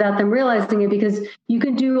somebody without them realizing it, because you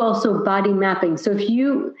can do also body mapping. So if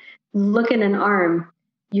you look at an arm,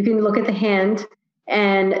 you can look at the hand,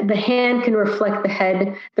 and the hand can reflect the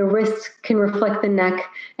head, the wrist can reflect the neck,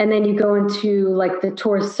 and then you go into like the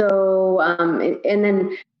torso, and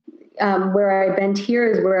then where I bend here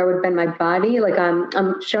is where I would bend my body. Like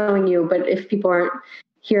I'm showing you, but if people aren't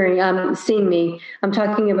seeing me,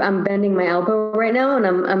 I'm bending my elbow right now, and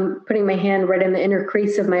I'm putting my hand right in the inner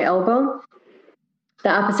crease of my elbow,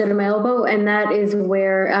 the opposite of my elbow, and that is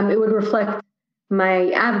where it would reflect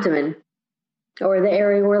my abdomen or the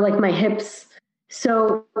area where like my hips.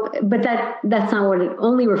 So, but that's not what it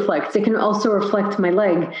only reflects. It can also reflect my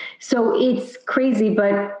leg. So it's crazy,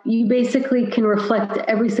 but you basically can reflect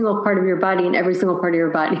every single part of your body and every single part of your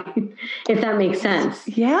body, if that makes sense.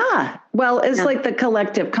 Yeah. Well, it's like the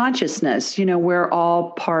collective consciousness, we're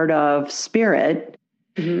all part of spirit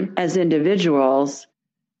as individuals,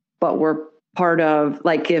 but we're part of,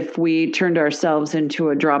 like, if we turned ourselves into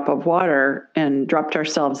a drop of water and dropped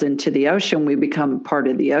ourselves into the ocean, we become part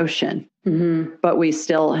of the ocean. But we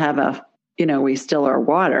still have we still are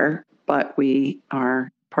water, but we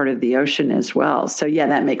are part of the ocean as well. So yeah,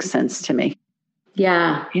 that makes sense to me.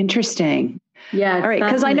 Yeah. Interesting. Yeah. All right.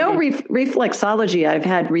 Because I know reflexology, I've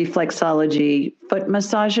had reflexology foot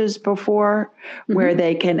massages before where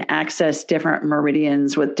they can access different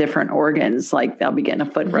meridians with different organs. Like they'll be getting a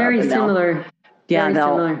foot rub. Very similar.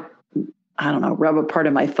 They'll, I don't know, rub a part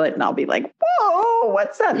of my foot and I'll be like, whoa,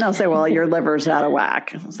 what's that? And they'll say, well, your liver's out of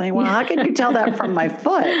whack. I'll say, well, how can you tell that from my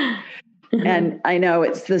foot? And I know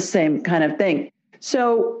it's the same kind of thing.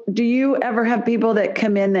 So do you ever have people that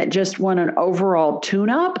come in that just want an overall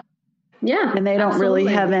tune-up? Yeah. And they don't really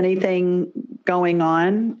have anything going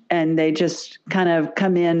on, and they just kind of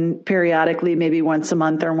come in periodically, maybe once a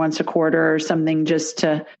month or once a quarter or something, just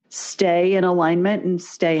to stay in alignment and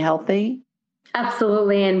stay healthy?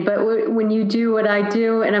 Absolutely. But when you do what I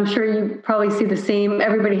do, and I'm sure you probably see the same,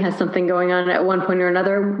 everybody has something going on at one point or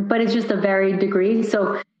another, but it's just a varied degree.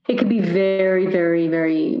 So it could be very, very,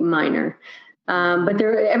 very minor. But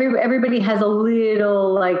everybody has a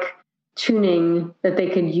little like tuning that they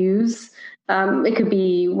could use. It could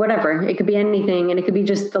be whatever, it could be anything. And it could be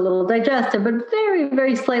just a little digestive, but very,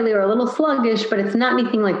 very slightly, or a little sluggish, but it's not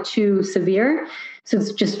anything like too severe. So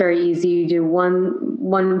it's just very easy. You do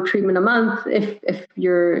one treatment a month if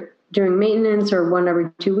you're doing maintenance, or one every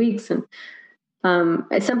 2 weeks. And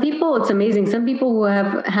some people, it's amazing. Some people who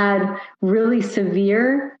have had really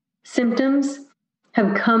severe symptoms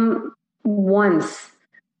have come once,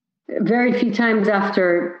 very few times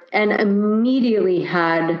after, and immediately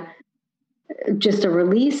had just a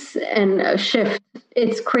release and a shift.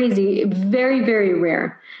 It's crazy. Very, very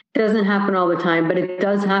rare. It doesn't happen all the time, but it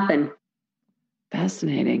does happen.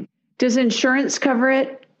 Fascinating. Does insurance cover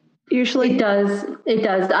it usually? It does. It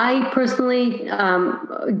does. I personally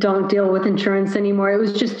don't deal with insurance anymore. It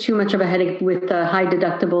was just too much of a headache with the high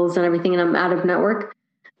deductibles and everything, and I'm out of network.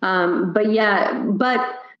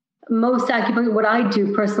 But most acupuncture, what I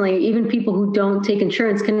do personally, even people who don't take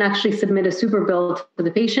insurance can actually submit a super bill to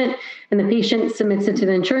the patient, and the patient submits it to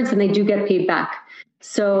the insurance, and they do get paid back.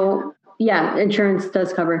 So yeah, insurance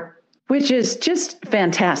does cover. Which is just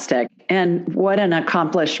fantastic. And what an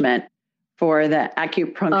accomplishment for the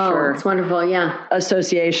Acupuncture it's wonderful. Yeah.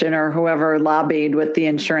 Association or whoever lobbied with the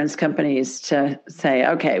insurance companies to say,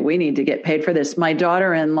 okay, we need to get paid for this. My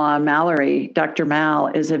daughter-in-law, Mallory, Dr. Mal,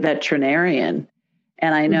 is a veterinarian.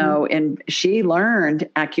 And I know, and she learned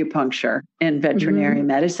acupuncture in veterinary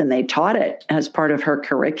medicine. They taught it as part of her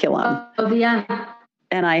curriculum. Oh, yeah.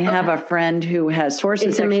 And I have a friend who has horses.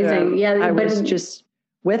 It's amazing. Yeah. I was just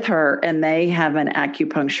with her, and they have an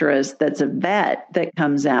acupuncturist that's a vet that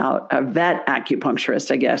comes out, a vet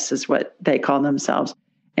acupuncturist, I guess is what they call themselves.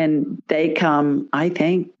 And they come, I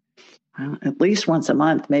think, at least once a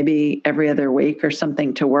month, maybe every other week or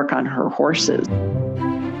something, to work on her horses.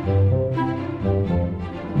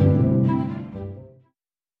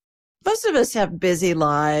 Most of us have busy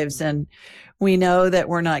lives, and we know that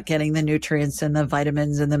we're not getting the nutrients and the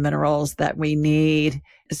vitamins and the minerals that we need.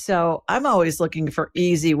 So I'm always looking for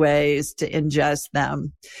easy ways to ingest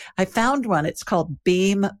them. I found one. It's called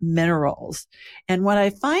Beam Minerals. And what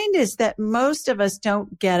I find is that most of us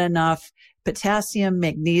don't get enough potassium,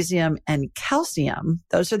 magnesium, and calcium.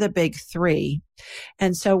 Those are the big three.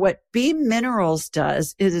 And so what Beam Minerals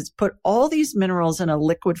does is it's put all these minerals in a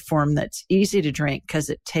liquid form that's easy to drink because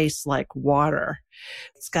it tastes like water.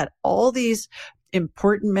 It's got all these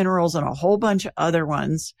important minerals and a whole bunch of other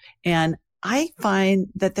ones. And I find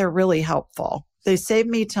that they're really helpful. They save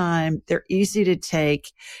me time. They're easy to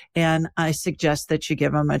take. And I suggest that you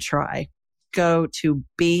give them a try. Go to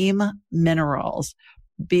Beam Minerals,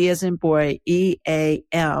 B as in boy,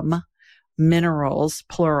 EAM, minerals,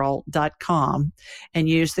 plural.com, and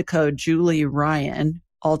use the code Julie Ryan,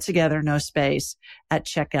 all together, no space, at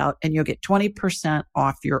checkout, and you'll get 20%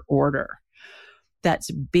 off your order. That's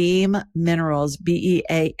Beam Minerals,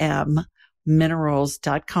 BEAM,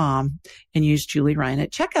 minerals.com, and use Julie Ryan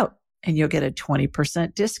at checkout, and you'll get a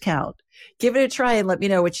 20% discount. Give it a try and let me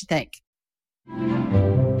know what you think.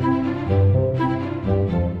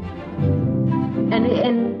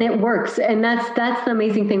 And it works. And that's the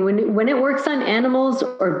amazing thing. When it works on animals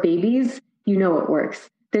or babies, you know it works.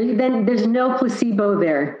 Then there's no placebo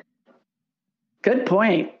there. Good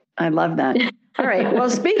point. I love that. All right. Well,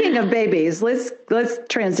 speaking of babies, let's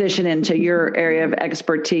transition into your area of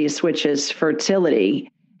expertise, which is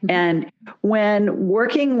fertility. And when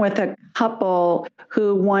working with a couple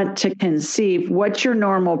who want to conceive, what's your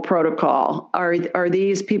normal protocol? Are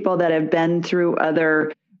these people that have been through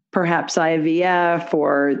other, perhaps IVF,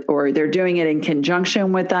 or they're doing it in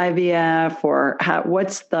conjunction with IVF, or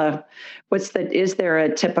is there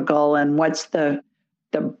a typical, and what's the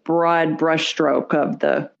broad brushstroke of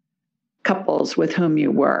the couples with whom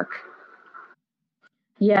you work?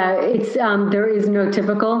 Yeah, it's there is no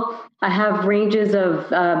typical. I have ranges of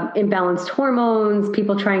imbalanced hormones,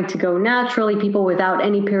 people trying to go naturally, people without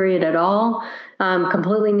any period at all,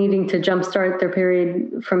 completely needing to jumpstart their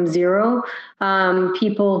period from zero,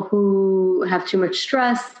 people who have too much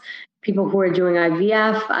stress, people who are doing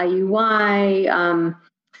IVF, IUI,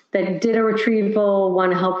 that did a retrieval,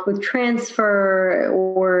 want help with transfer,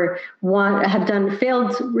 or have done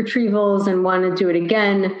failed retrievals and want to do it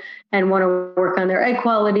again and want to work on their egg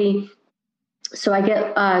quality. So I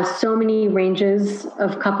get so many ranges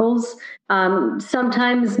of couples.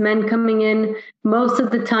 Sometimes men coming in. Most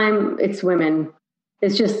of the time, it's women.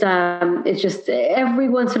 It's just every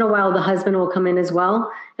once in a while the husband will come in as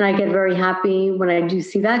well, and I get very happy when I do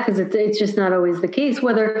see that, because it's just not always the case.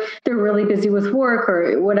 Whether they're really busy with work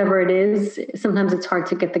or whatever it is, sometimes it's hard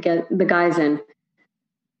to get the guys in.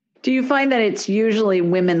 Do you find that it's usually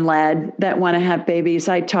women-led that want to have babies?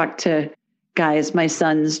 I talk to guys, my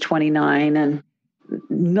son's 29, and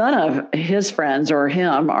none of his friends or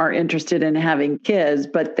him are interested in having kids,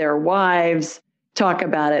 but their wives talk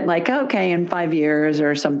about it like, okay, in 5 years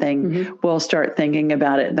or something, we'll start thinking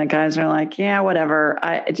about it. And the guys are like, yeah, whatever.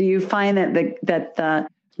 Do you find that the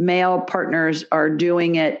male partners are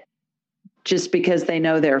doing it just because they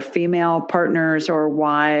know their female partners or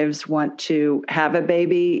wives want to have a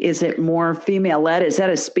baby? Is it more female-led? Is that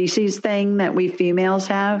a species thing that we females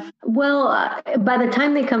have? Well, by the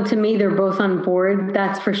time they come to me, they're both on board,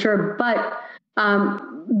 that's for sure. But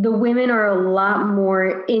the women are a lot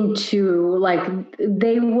more into, like,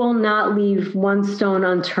 they will not leave one stone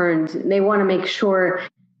unturned. They want to make sure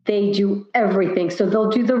they do everything. So they'll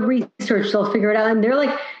do the research, they'll figure it out. And they're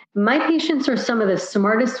like, my patients are some of the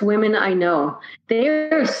smartest women I know. They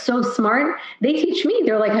are so smart. They teach me.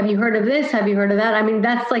 They're like, have you heard of this? Have you heard of that? I mean,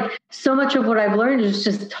 that's like so much of what I've learned is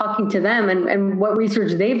just talking to them and what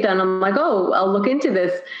research they've done. I'm like, oh, I'll look into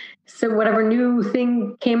this. So whatever new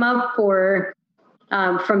thing came up, or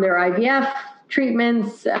from their IVF,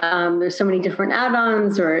 treatments. There's so many different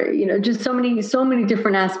add-ons, or, just so many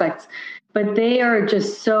different aspects, but they are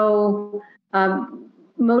just so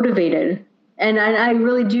motivated. And I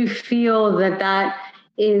really do feel that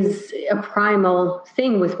is a primal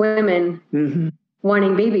thing with women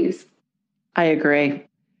wanting babies. I agree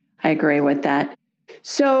with that.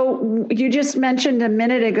 So you just mentioned a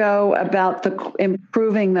minute ago about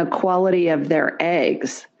improving the quality of their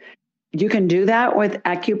eggs. You can do that with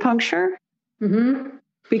acupuncture? Mm-hmm.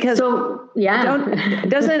 Because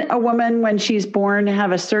doesn't a woman, when she's born,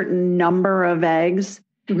 have a certain number of eggs?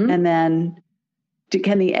 Mm-hmm. And then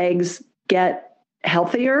can the eggs get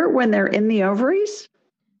healthier when they're in the ovaries?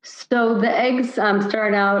 So the eggs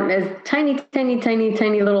start out as tiny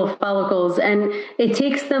little follicles, and it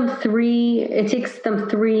takes them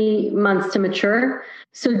 3 months to mature.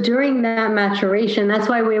 So during that maturation, that's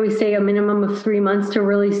why we always say a minimum of 3 months to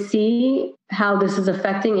really see how this is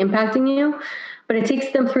impacting you. But it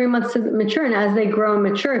takes them 3 months to mature. And as they grow and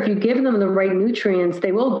mature, if you give them the right nutrients,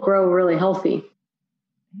 they will grow really healthy.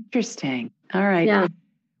 Interesting. All right. Yeah.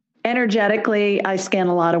 Energetically, I scan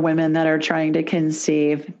a lot of women that are trying to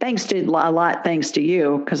conceive. Thanks to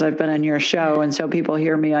you, because I've been on your show. And so people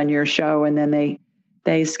hear me on your show, and then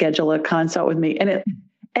they schedule a consult with me. And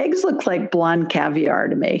eggs look like blonde caviar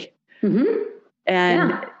to me. Mm-hmm.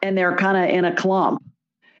 And they're kind of in a clump.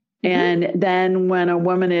 Mm-hmm. And then when a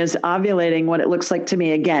woman is ovulating, what it looks like to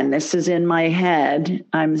me, again, this is in my head.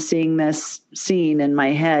 I'm seeing this scene in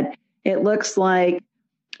my head. It looks like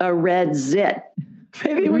a red zit.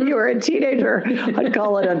 Maybe when you were a teenager, I'd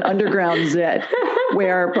call it an underground zit,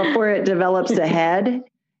 where before it develops a head,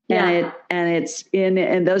 and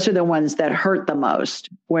those are the ones that hurt the most,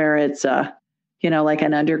 where it's like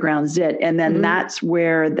an underground zit. And then that's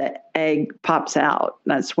where the egg pops out.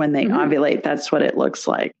 That's when they ovulate. That's what it looks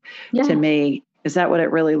like to me. Is that what it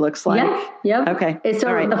really looks like? Yeah. Okay.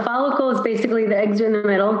 So the follicle is basically the eggs are in the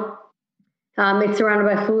middle. It's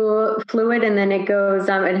surrounded by fluid, and then it goes,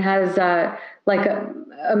 it has like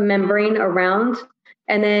a membrane around.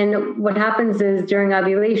 And then what happens is during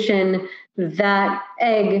ovulation, that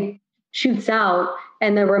egg shoots out,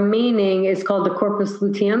 and the remaining is called the corpus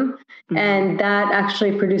luteum. Mm-hmm. And that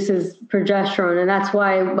actually produces progesterone. And that's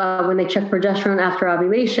why when they check progesterone after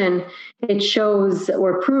ovulation, it shows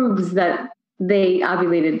or proves that they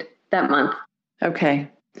ovulated that month. Okay.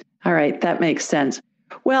 All right. That makes sense.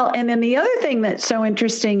 Well, and then the other thing that's so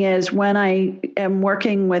interesting is when I am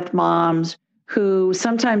working with moms who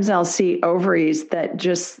sometimes I'll see ovaries that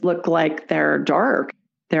just look like they're dark.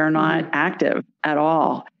 They're not active at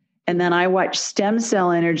all. And then I watch stem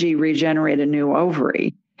cell energy regenerate a new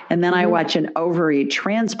ovary. And then I watch an ovary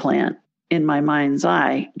transplant in my mind's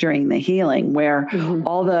eye during the healing, where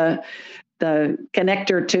all the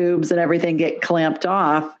connector tubes and everything get clamped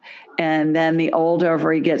off. And then the old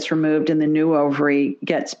ovary gets removed and the new ovary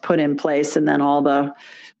gets put in place. And then all the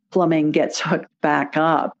plumbing gets hooked back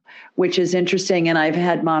up, which is interesting. And I've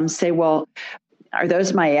had moms say, well, are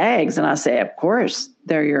those my eggs? And I say, of course,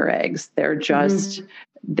 they're your eggs. They're just,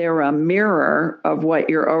 they're a mirror of what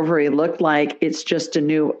your ovary looked like. It's just a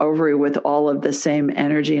new ovary with all of the same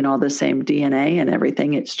energy and all the same DNA and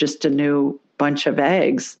everything. It's just a new bunch of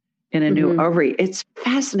eggs in a new ovary. It's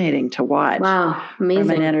fascinating to watch. Wow, amazing.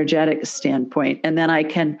 From an energetic standpoint. And then I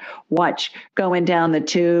can watch going down the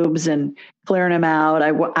tubes and clearing them out.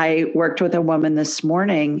 I worked with a woman this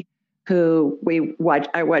morning who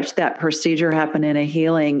I watched that procedure happen in a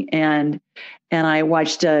healing, and I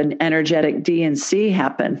watched an energetic D&C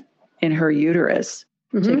happen in her uterus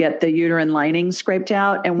to get the uterine lining scraped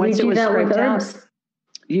out. And once it was scraped out,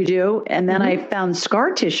 you do. And then I found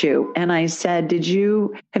scar tissue, and I said, have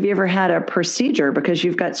you ever had a procedure? Because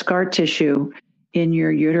you've got scar tissue in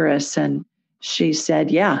your uterus. And she said,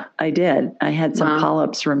 yeah, I did. I had some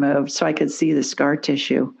polyps removed so I could see the scar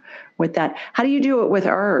tissue with that. How do you do it with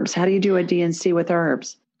herbs? How do you do a D&C with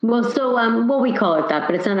herbs? Well, so we call it that,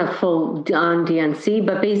 but it's not a full-on D&C.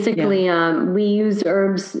 But basically, we use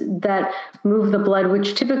herbs that move the blood,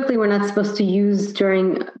 which typically we're not supposed to use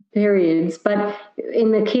during periods. But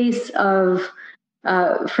in the case of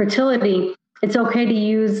fertility, it's okay to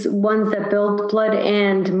use ones that build blood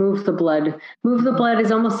and move the blood. Move the blood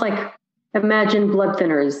is almost like, imagine blood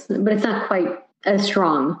thinners, but it's not quite as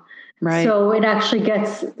strong. Right. So it actually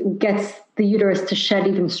gets the uterus to shed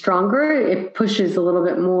even stronger. It pushes a little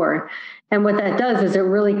bit more. And what that does is it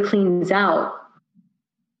really cleans out.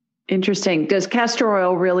 Interesting. Does castor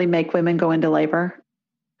oil really make women go into labor?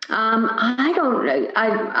 I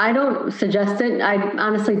don't suggest it. I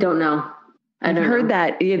honestly don't know. I've heard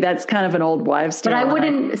that. That's kind of an old wives' tale. But I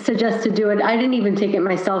wouldn't suggest to do it. I didn't even take it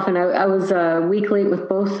myself. And I was a week late with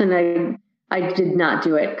both. And I did not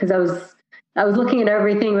do it because I was looking at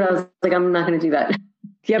everything, but I was like, I'm not going to do that.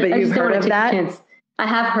 Yeah, but you've heard of that? I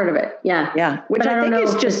have heard of it. Yeah. Yeah. Which I think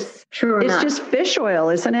is just true or not. It's just fish oil,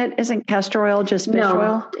 isn't it? Isn't castor oil just fish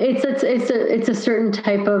oil? It's a certain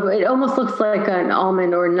type of, it almost looks like an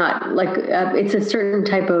almond or nut. Like it's a certain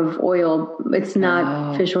type of oil. It's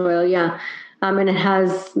not fish oil. Yeah. And it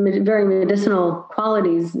has very medicinal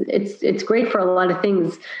qualities. It's great for a lot of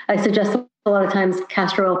things. I suggest a lot of times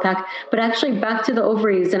castor oil pack, but actually back to the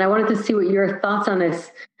ovaries. And I wanted to see what your thoughts on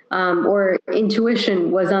this, or intuition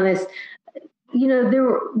was on this. You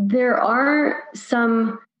know, there are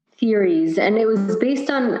some theories, and it was based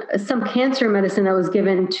on some cancer medicine that was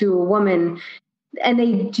given to a woman, and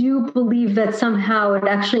they do believe that somehow it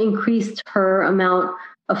actually increased her amount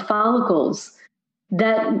of follicles,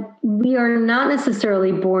 that we are not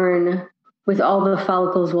necessarily born with all the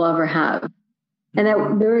follicles we'll ever have, and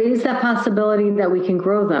that there is that possibility that we can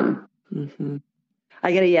grow them. Mm-hmm.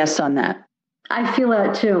 I get a yes on that. I feel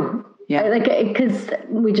that too. Yeah. Because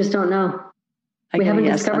we just don't know. We haven't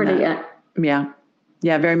discovered it yet. Yeah.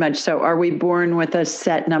 Yeah, very much so. Are we born with a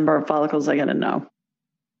set number of follicles? I got to know.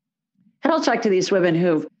 And I'll talk to these women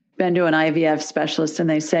who've been to an IVF specialist and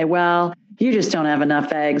they say, well, you just don't have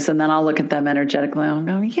enough eggs. And then I'll look at them energetically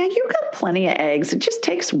and I'll go, yeah, you got plenty of eggs. It just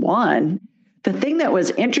takes one. The thing that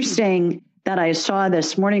was interesting that I saw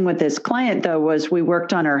this morning with this client, though, was we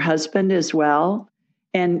worked on her husband as well.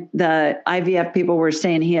 And the IVF people were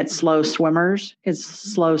saying he had slow swimmers, his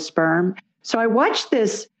slow sperm. So I watched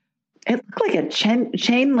this, it looked like a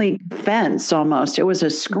chain link fence almost. It was a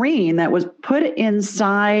screen that was put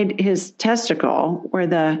inside his testicle where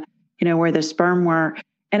the sperm were.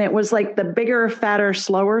 And it was like the bigger, fatter,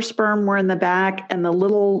 slower sperm were in the back and the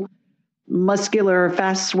little muscular,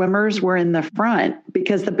 fast swimmers were in the front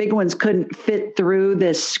because the big ones couldn't fit through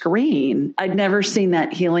this screen. I'd never seen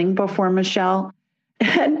that healing before, Michelle.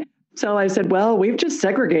 And so I said, well, we've just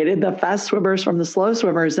segregated the fast swimmers from the slow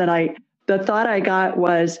swimmers. And the thought I got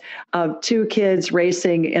was of two kids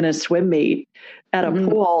racing in a swim meet at a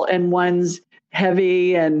pool, and one's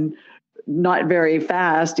heavy and not very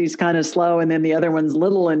fast. He's kind of slow. And then the other one's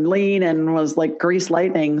little and lean and was like grease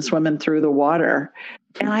lightning swimming through the water.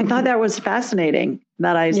 And I thought that was fascinating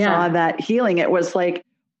that I saw that healing. It was like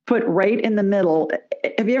put right in the middle.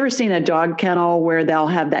 Have you ever seen a dog kennel where they'll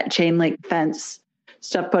have that chain link fence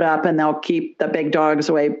stuff put up and they'll keep the big dogs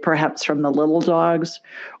away perhaps from the little dogs,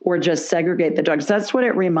 or just segregate the dogs? That's what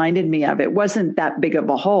it reminded me of. It wasn't that big of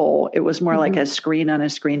a hole. It was more like a screen on a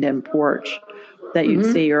screened-in porch that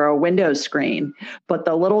you'd see, or a window screen. But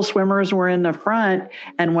the little swimmers were in the front.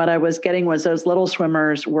 And what I was getting was those little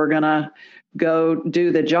swimmers were going to go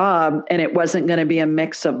do the job, and it wasn't going to be a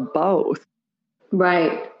mix of both.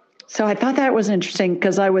 Right. So I thought that was interesting,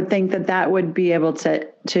 because I would think that would be able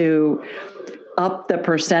to up the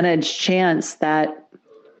percentage chance that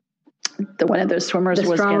one of those swimmers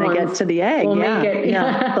was going to get to the egg.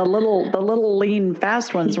 Yeah. The little lean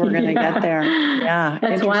fast ones were going to get there. Yeah.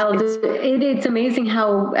 That's wild. It's amazing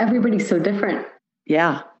how everybody's so different.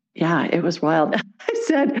 Yeah. Yeah. It was wild. I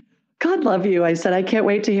said, God love you. I said, I can't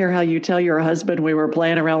wait to hear how you tell your husband we were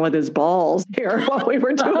playing around with his balls here while we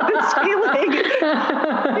were doing this healing.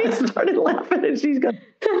 He started laughing, and she's going,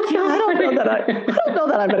 I don't know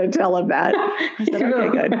that I'm going to tell him that. I said, okay,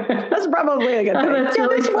 good. That's probably a good thing. That's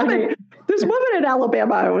really funny. This woman in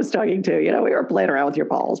Alabama I was talking to, we were playing around with your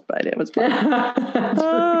balls, but it was fun.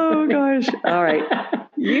 Oh, gosh. All right.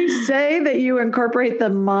 You say that you incorporate the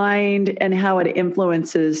mind and how it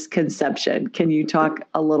influences conception. Can you talk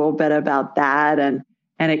a little bit about that and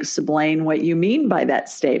explain what you mean by that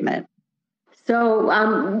statement? So,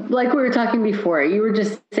 like we were talking before, you were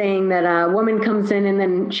just saying that a woman comes in and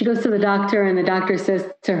then she goes to the doctor, and the doctor says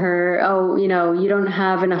to her, oh, you don't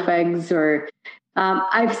have enough eggs, or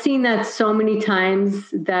I've seen that so many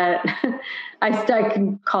times that I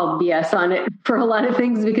can call BS on it for a lot of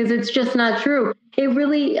things, because it's just not true. It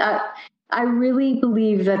really, I really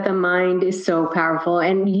believe that the mind is so powerful,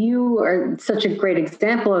 and you are such a great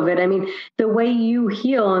example of it. I mean, the way you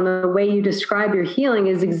heal and the way you describe your healing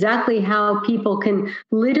is exactly how people can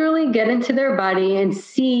literally get into their body and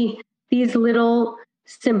see these little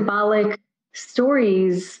symbolic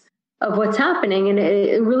stories of what's happening. And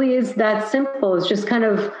it really is that simple. It's just kind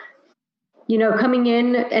of, coming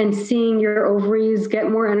in and seeing your ovaries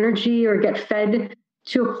get more energy or get fed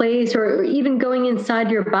to a place, or even going inside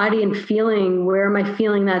your body and feeling, where am I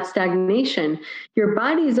feeling that stagnation? Your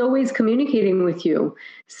body is always communicating with you.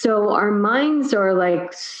 So our minds are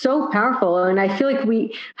like so powerful. And I feel like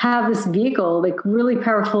we have this vehicle, like really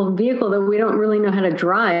powerful vehicle, that we don't really know how to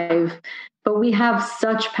drive. but we have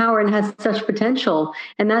such power and has such potential.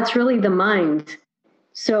 And that's really the mind.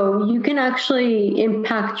 So you can actually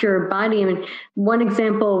impact your body. I mean, one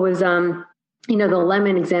example was, the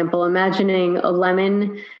lemon example, imagining a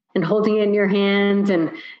lemon and holding it in your hand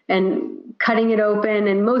and cutting it open.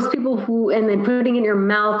 And most people and then putting it in your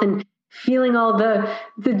mouth and feeling all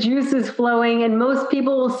the juices flowing. And most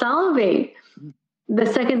people will salivate the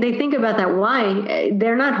second they think about that. Why?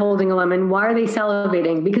 They're not holding a lemon. Why are they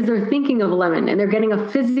salivating? Because they're thinking of a lemon and they're getting a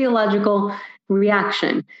physiological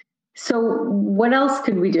reaction. So what else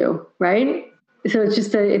could we do? Right? So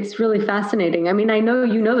it's really fascinating. I mean, I know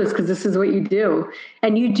you know this because this is what you do,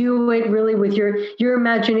 and you do it really with your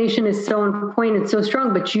imagination is so on point and so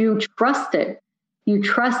strong, but you trust it. You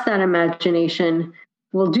trust that imagination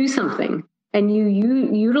will do something, and you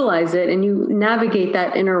utilize it and you navigate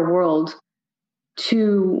that inner world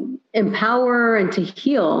to empower and to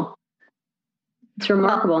heal. It's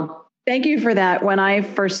remarkable. Well, thank you for that. When I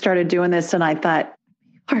first started doing this, and I thought,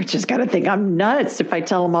 I just got to think I'm nuts if I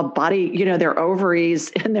tell them a body, their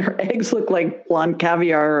ovaries and their eggs look like blonde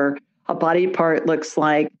caviar, or a body part looks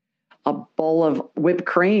like a bowl of whipped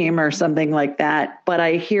cream or something like that. But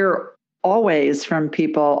I hear always from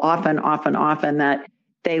people often that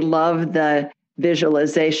they love the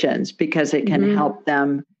visualizations because it can help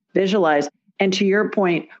them visualize. And to your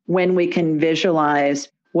point, when we can visualize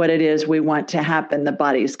what it is we want to happen, the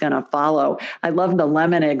body's going to follow. I love the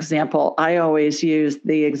lemon example. I always use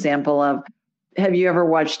the example of, have you ever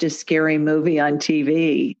watched a scary movie on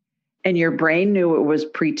TV and your brain knew it was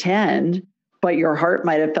pretend, but your heart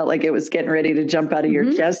might have felt like it was getting ready to jump out of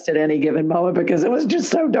your chest at any given moment because it was just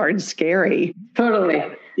so darn scary. Totally.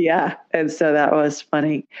 Yeah. And so that was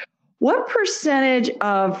funny. What percentage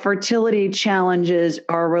of fertility challenges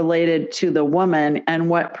are related to the woman and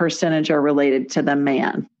what percentage are related to the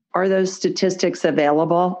man? Are those statistics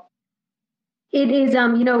available? It is,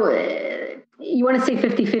 you want to say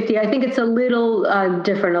 50-50. I think it's a little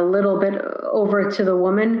different, a little bit over to the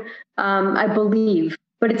woman, I believe,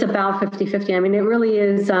 but it's about 50-50. I mean, it really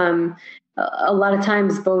is a lot of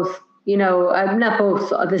times both, not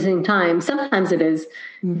both at the same time. Sometimes it is,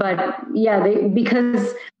 but yeah,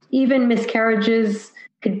 because even miscarriages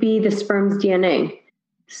could be the sperm's DNA.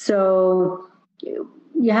 So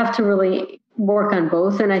you have to really work on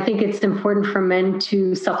both. And I think it's important for men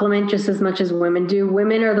to supplement just as much as women do.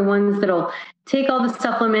 Women are the ones that'll take all the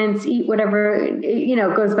supplements, eat whatever,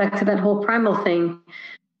 goes back to that whole primal thing.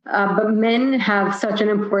 But men have such an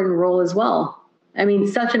important role as well. I mean,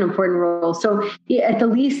 such an important role. So at the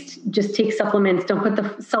least, just take supplements. Don't put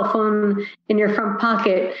the cell phone in your front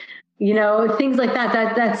pocket. Things like that.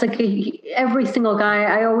 That's like every single guy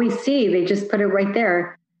I always see, they just put it right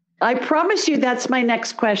there. I promise you that's my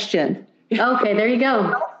next question. Okay, there you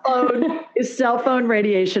go. Is cell phone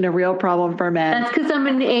radiation a real problem for men? That's because I'm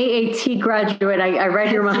an AAT graduate. I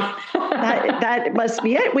read your mind. that must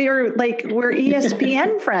be it. We're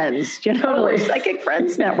ESPN friends, Totally. Psychic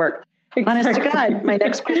Friends Network. Exactly. Honest to God, my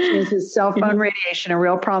next question is cell phone radiation a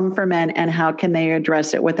real problem for men, and how can they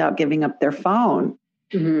address it without giving up their phone?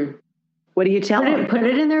 Mm-hmm. What do you tell them? Put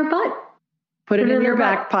it in their butt. Put it in your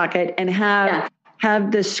back pocket and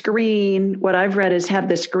have the screen. What I've read is have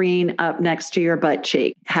the screen up next to your butt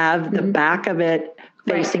cheek. Have the back of it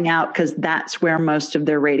facing out because that's where most of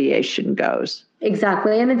their radiation goes.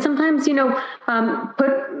 Exactly. And then sometimes,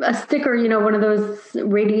 put a sticker, one of those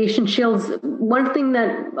radiation shields. One thing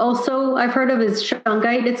that also I've heard of is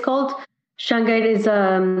shungite, it's called. Shungite is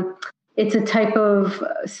it's a type of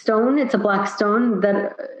stone. It's a black stone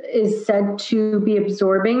that is said to be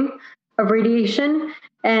absorbing of radiation.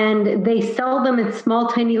 And they sell them in small,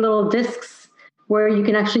 tiny little discs where you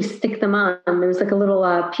can actually stick them on. There's like a little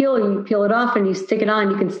peel. You peel it off and you stick it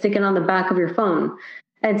on. You can stick it on the back of your phone.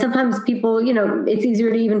 And sometimes people, it's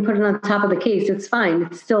easier to even put it on top of the case. It's fine.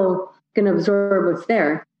 It's still going to absorb what's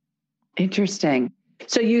there. Interesting.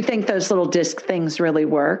 So you think those little disc things really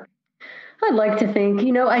work? I'd like to think,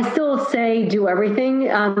 I still say do everything,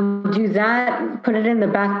 do that, put it in the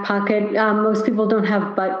back pocket. Most people don't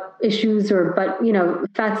have butt issues or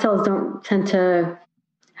fat cells don't tend to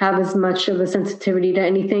have as much of a sensitivity to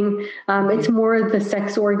anything. It's more the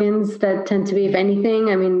sex organs that tend to be, if anything,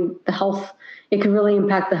 the health, it can really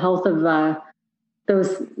impact the health of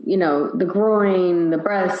those, the groin, the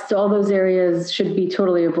breast, all those areas should be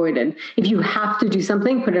totally avoided. If you have to do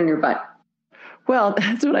something, put it in your butt. Well,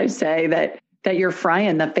 that's what I say, that you're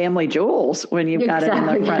frying the family jewels when you've got it in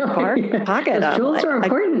the front pocket. Those jewels are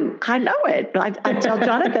important. I know it. I tell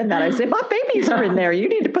Jonathan that. I say, my babies are in there. You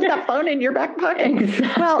need to put that phone in your back pocket. Exactly.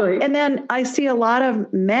 Well, and then I see a lot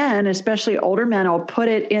of men, especially older men, will put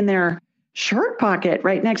it in their shirt pocket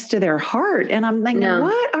right next to their heart. And I'm thinking,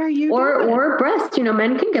 what are you doing? Or breast,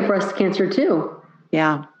 men can get breast cancer too.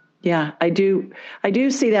 Yeah. Yeah. I do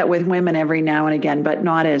see that with women every now and again, but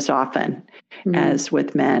not as often as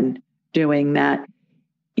with men doing that.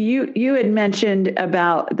 You had mentioned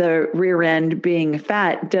about the rear end being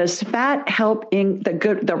fat. Does fat help in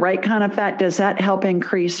the right kind of fat? Does that help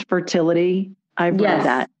increase fertility? I've read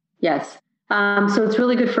that. Yes. So it's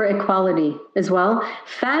really good for equality as well.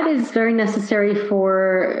 Fat is very necessary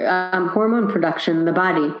for hormone production in the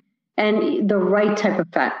body, and the right type of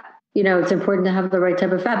fat. It's important to have the right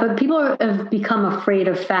type of fat, but people have become afraid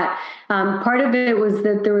of fat. Part of it was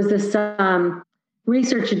that there was this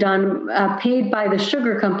research done, paid by the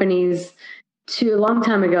sugar companies a long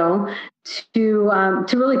time ago to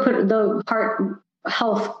really put the heart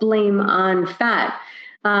health blame on fat.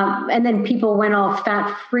 And then people went all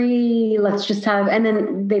fat free. And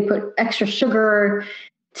then they put extra sugar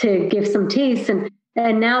to give some taste.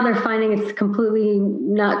 And now they're finding it's completely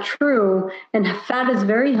not true. And fat is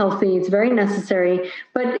very healthy. It's very necessary,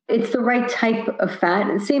 but it's the right type of fat.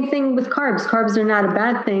 And same thing with carbs. Carbs are not a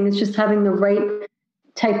bad thing. It's just having the right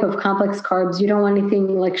type of complex carbs. You don't want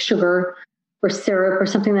anything like sugar or syrup or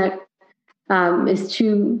something that is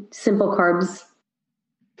too simple carbs.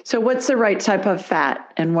 So what's the right type of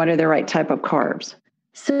fat and what are the right type of carbs?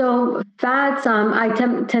 So fats, I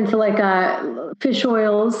tend to like fish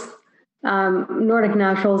oils, Nordic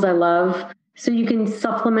Naturals I love. So you can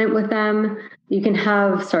supplement with them. You can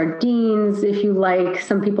have sardines if you like.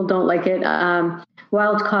 Some people don't like it.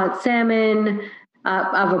 Wild caught salmon,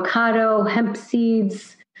 avocado, hemp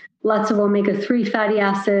seeds, lots of omega-3 fatty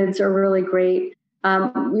acids are really great. We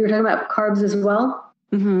were talking about carbs as well.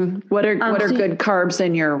 Mm-hmm. What are good carbs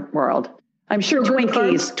in your world? I'm sure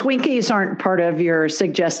Twinkies aren't part of your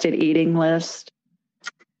suggested eating list.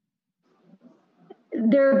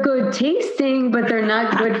 They're good tasting, but they're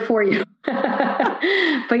not good for you.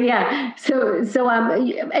 But yeah, so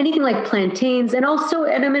anything like plantains, and also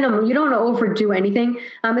at a minimum, you don't want to overdo anything,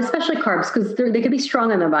 especially carbs, because they could be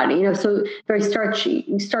strong on the body. So very starchy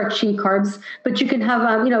carbs. But you can have,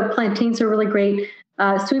 plantains are really great.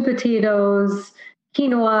 Sweet potatoes,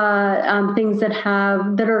 quinoa, things that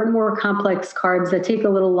are more complex carbs that take a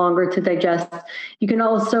little longer to digest. You can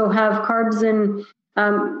also have carbs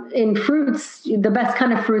in fruits. The best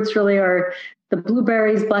kind of fruits really are the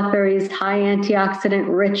blueberries, blackberries, high antioxidant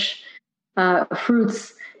rich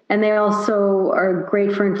fruits. And they also are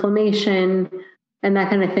great for inflammation and that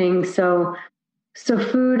kind of thing. So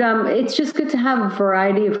food, it's just good to have a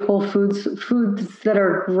variety of whole foods that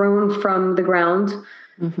are grown from the ground.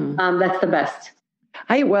 Mm-hmm. That's the best.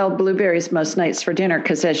 I eat wild blueberries most nights for dinner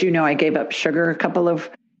because, as you know, I gave up sugar a couple of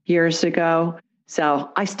years ago. So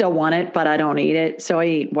I still want it, but I don't eat it. So I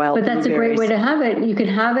eat wild blueberries. But that's a great way to have it. You can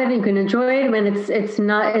have it, you can enjoy it, and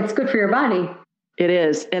it's good for your body. It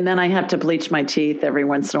is. And then I have to bleach my teeth every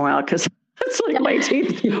once in a while because it's like my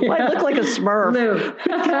teeth. Well, I look like a Smurf.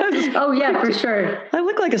 Oh yeah, for sure. I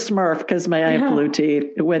look like a Smurf because I have blue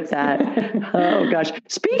teeth with that. Oh gosh.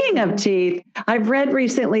 Speaking of teeth, I've read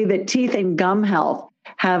recently that teeth and gum health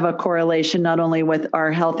have a correlation not only with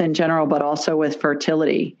our health in general, but also with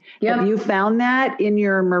fertility. Yep. Have you found that in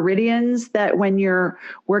your meridians, that when you're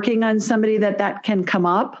working on somebody that can come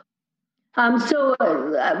up? So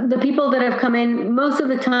the people that have come in, most of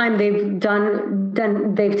the time they've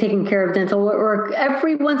taken care of dental work.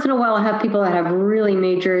 Every once in a while I have people that have really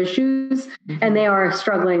major issues and they are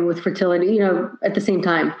struggling with fertility, at the same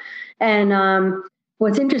time. And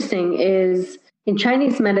what's interesting is in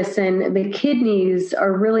Chinese medicine, the kidneys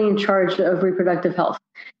are really in charge of reproductive health.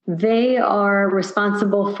 They are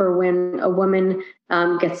responsible for when a woman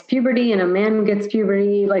gets puberty and a man gets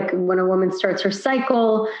puberty, like when a woman starts her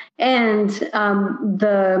cycle, and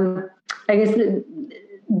their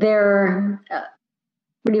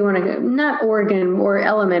what do you want to go? Not organ or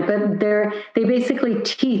element, but they basically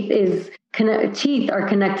teeth are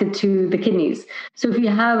connected to the kidneys. So if you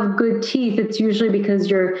have good teeth, it's usually because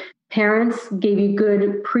your parents gave you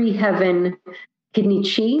good pre-heaven kidney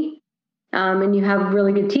chi. And you have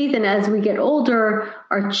really good teeth. And as we get older,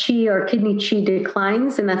 our kidney chi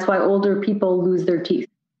declines. And that's why older people lose their teeth.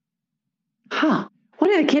 Huh. What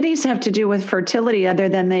do the kidneys have to do with fertility other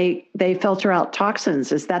than they filter out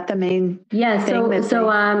toxins? Is that the main thing?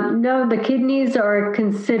 No, the kidneys are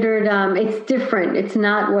considered, it's different. It's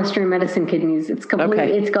not Western medicine kidneys. It's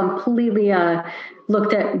completely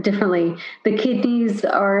looked at differently. The kidneys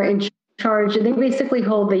are in charge. They basically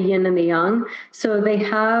hold the yin and the yang. So they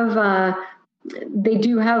have they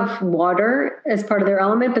do have water as part of their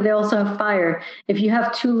element, but they also have fire. If you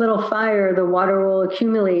have too little fire, the water will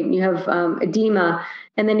accumulate and you have edema.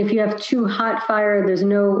 And then if you have too hot fire, there's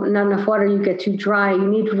not enough water, you get too dry. You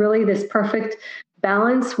need really this perfect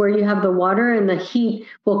balance where you have the water and the heat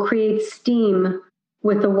will create steam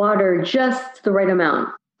with the water, just the right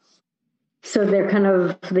amount. So they're kind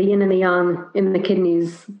of the yin and the yang in the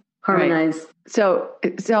kidneys harmonize. Right.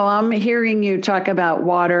 So I'm hearing you talk about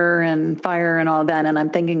water and fire and all that, and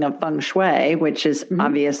I'm thinking of feng shui, which is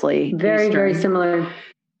obviously very, Eastern. very similar.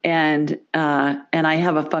 And I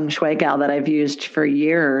have a feng shui gal that I've used for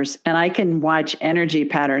years, and I can watch energy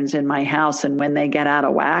patterns in my house. And when they get out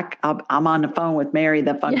of whack, I'm on the phone with Mary,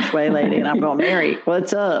 the feng shui lady, and I'm going, Mary,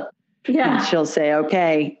 what's up? Yeah. And she'll say,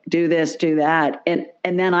 okay, do this, do that. And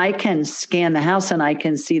then I can scan the house and I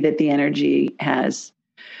can see that the energy has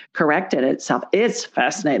corrected itself. It's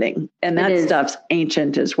fascinating. And that stuff's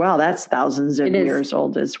ancient as well. That's thousands of years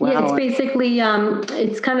old as well. Yeah, it's basically,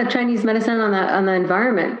 it's kind of Chinese medicine on the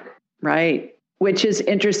environment. Right. Which is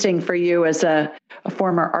interesting for you as a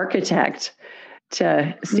former architect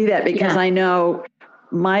to see that, because I know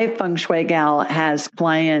my feng shui gal has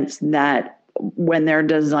clients that when they're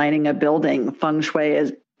designing a building, feng shui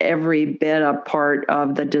is every bit a part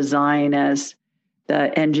of the design as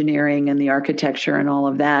the engineering and the architecture and all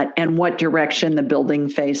of that, and what direction the building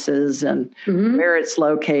faces and where it's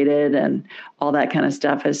located and all that kind of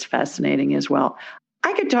stuff is fascinating as well.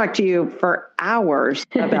 I could talk to you for hours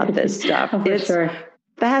about this stuff. It's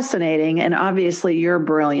fascinating. And obviously you're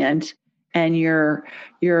brilliant and you're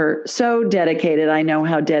so dedicated. I know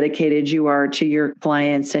how dedicated you are to your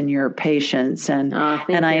clients and your patients. And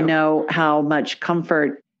I know how much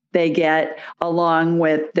comfort they get along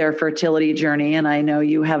with their fertility journey. And I know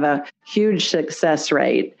you have a huge success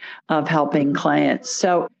rate of helping clients.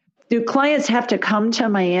 So do clients have to come to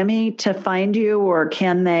Miami to find you, or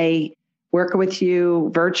can they work with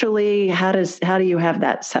you virtually? How do you have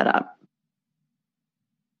that set up?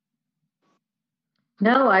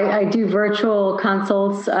 No, I do virtual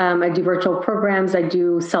consults. I do virtual programs. I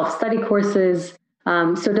do self-study courses.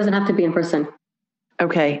 So it doesn't have to be in person.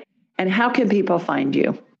 Okay. And how can people find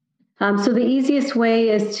you? So the easiest way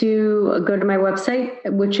is to go to my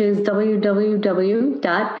website, which is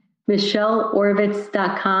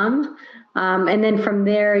www.michelleoravitz.com. And then from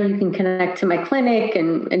there, you can connect to my clinic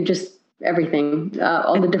and just everything,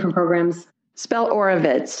 all the different programs. Spell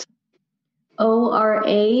Oravitz.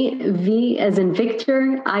 ORAV as in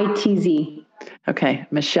Victor, ITZ. Okay.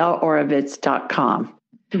 MichelleOravitz.com.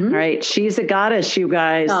 All right. She's a goddess, you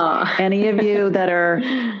guys. Any of you that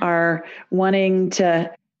are wanting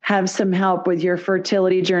to have some help with your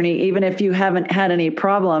fertility journey, even if you haven't had any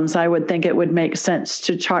problems, I would think it would make sense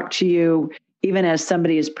to talk to you even as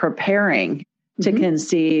somebody is preparing to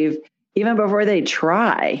conceive, even before they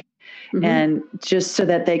try. And just so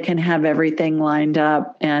that they can have everything lined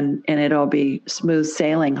up and it'll be smooth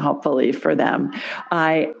sailing, hopefully, for them.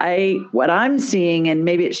 What I'm seeing, and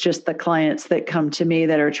maybe it's just the clients that come to me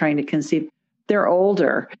that are trying to conceive, they're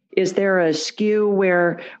older. Is there a skew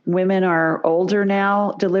where women are older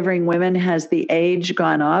now? Delivering women, has the age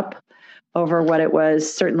gone up over what it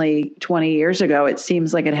was certainly 20 years ago? It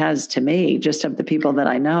seems like it has to me, just of the people that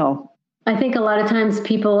I know. I think a lot of times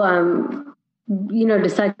people,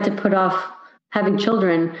 decide to put off having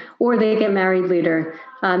children, or they get married later.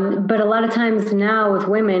 But a lot of times now with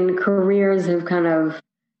women, careers have kind of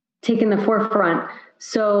taken the forefront.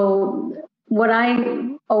 So what I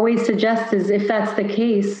always suggest is, if that's the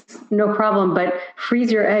case, no problem, but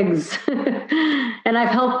freeze your eggs. And I've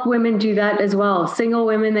helped women do that as well. Single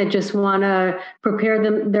women that just want to prepare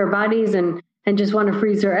their bodies and just want to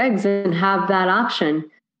freeze their eggs and have that option.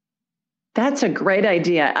 That's a great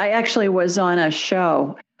idea. I actually was on a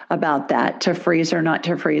show about that, to freeze or not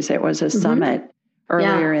to freeze. It was a summit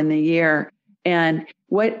earlier in the year. And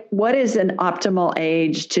what is an optimal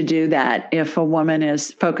age to do that if a woman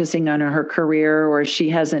is focusing on her career or she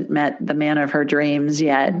hasn't met the man of her dreams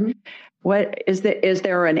yet? What is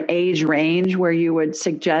there an age range where you would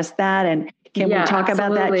suggest that? And can we talk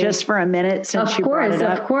about that just for a minute, since you brought it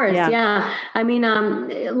up? Of course. Yeah. I mean,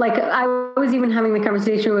 like I was even having the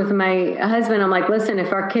conversation with my husband. I'm like, listen,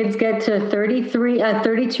 if our kids get to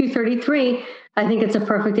 32, 33, I think it's a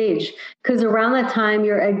perfect age, because around that time,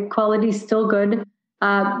 your egg quality is still good.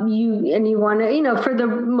 You want to, for the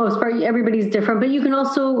most part, everybody's different, but you can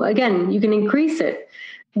also, again, you can increase it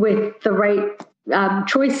with the right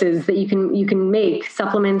choices that you can make,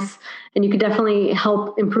 supplements, and you could definitely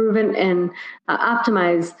help improve and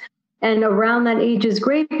optimize. And around that age is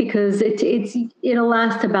great because it'll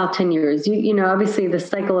last about 10 years. Obviously the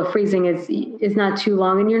cycle of freezing is not too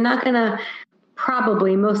long, and you're not going to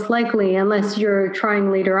probably, most likely, unless you're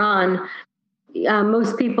trying later on,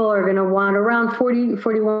 most people are going to want around 40,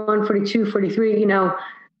 41, 42, 43,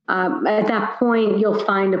 at that point, you'll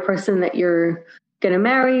find a person that you're going to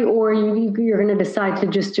marry, or you're going to decide to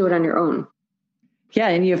just do it on your own. Yeah.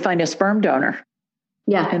 And you find a sperm donor.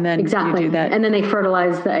 Yeah, and then exactly. You do that. And then they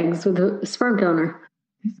fertilize the eggs with a sperm donor.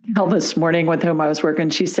 This morning with whom I was working,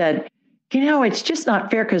 she said, it's just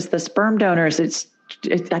not fair because the sperm donors,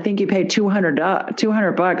 I think you pay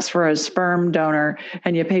 $200 for a sperm donor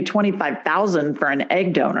and you pay $25,000 for an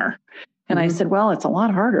egg donor. And I said, well, it's a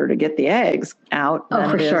lot harder to get the eggs out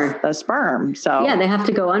than it is the sperm. So yeah, they have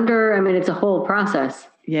to go under. I mean, it's a whole process.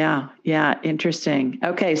 Yeah. Interesting.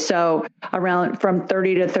 Okay. So around from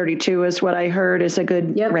 30 to 32 is what I heard is a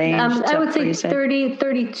good range. I would say 30,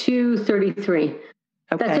 32, 33.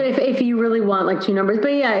 Okay. That's what if you really want like two numbers.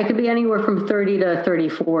 But yeah, it could be anywhere from 30 to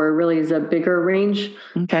 34 really is a bigger range.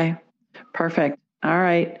 Okay. Perfect. All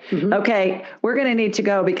right. Mm-hmm. Okay. We're going to need to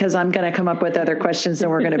go because I'm going to come up with other questions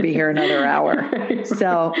and we're going to be here another hour.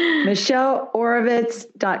 So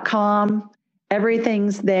MichelleOravitz.com.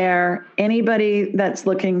 Everything's there. Anybody that's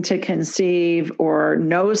looking to conceive or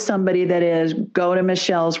knows somebody that is, go to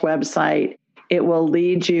Michelle's website. It will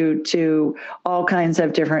lead you to all kinds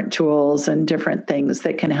of different tools and different things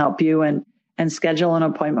that can help you and schedule an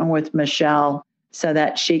appointment with Michelle so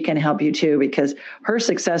that she can help you too, because her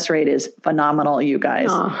success rate is phenomenal, you guys.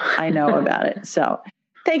 Oh. I know about it. So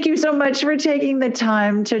thank you so much for taking the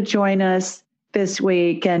time to join us this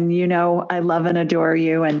week. And I love and adore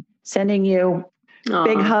you and sending you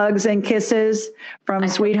big hugs and kisses from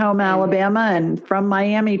Sweet Home, Alabama, and from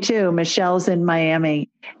Miami too. Michelle's in Miami.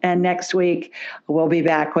 And next week, we'll be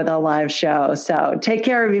back with a live show. So take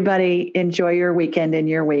care, everybody. Enjoy your weekend and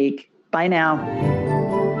your week. Bye now.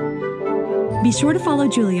 Be sure to follow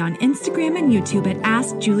Julie on Instagram and YouTube at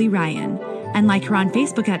Ask Julie Ryan and like her on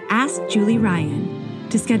Facebook at Ask Julie Ryan.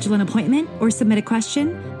 To schedule an appointment or submit a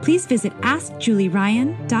question, please visit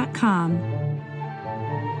AskJulieRyan.com.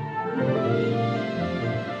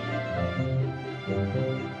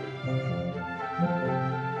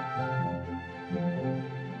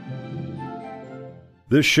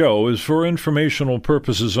 This show is for informational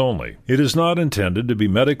purposes only. It is not intended to be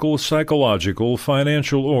medical, psychological,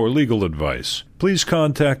 financial, or legal advice. Please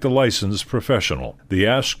contact a licensed professional. The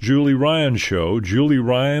Ask Julie Ryan Show, Julie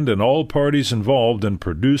Ryan and all parties involved in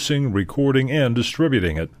producing, recording, and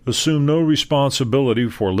distributing it assume no responsibility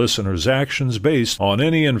for listeners' actions based on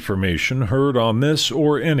any information heard on this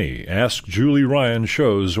or any Ask Julie Ryan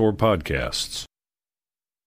shows or podcasts.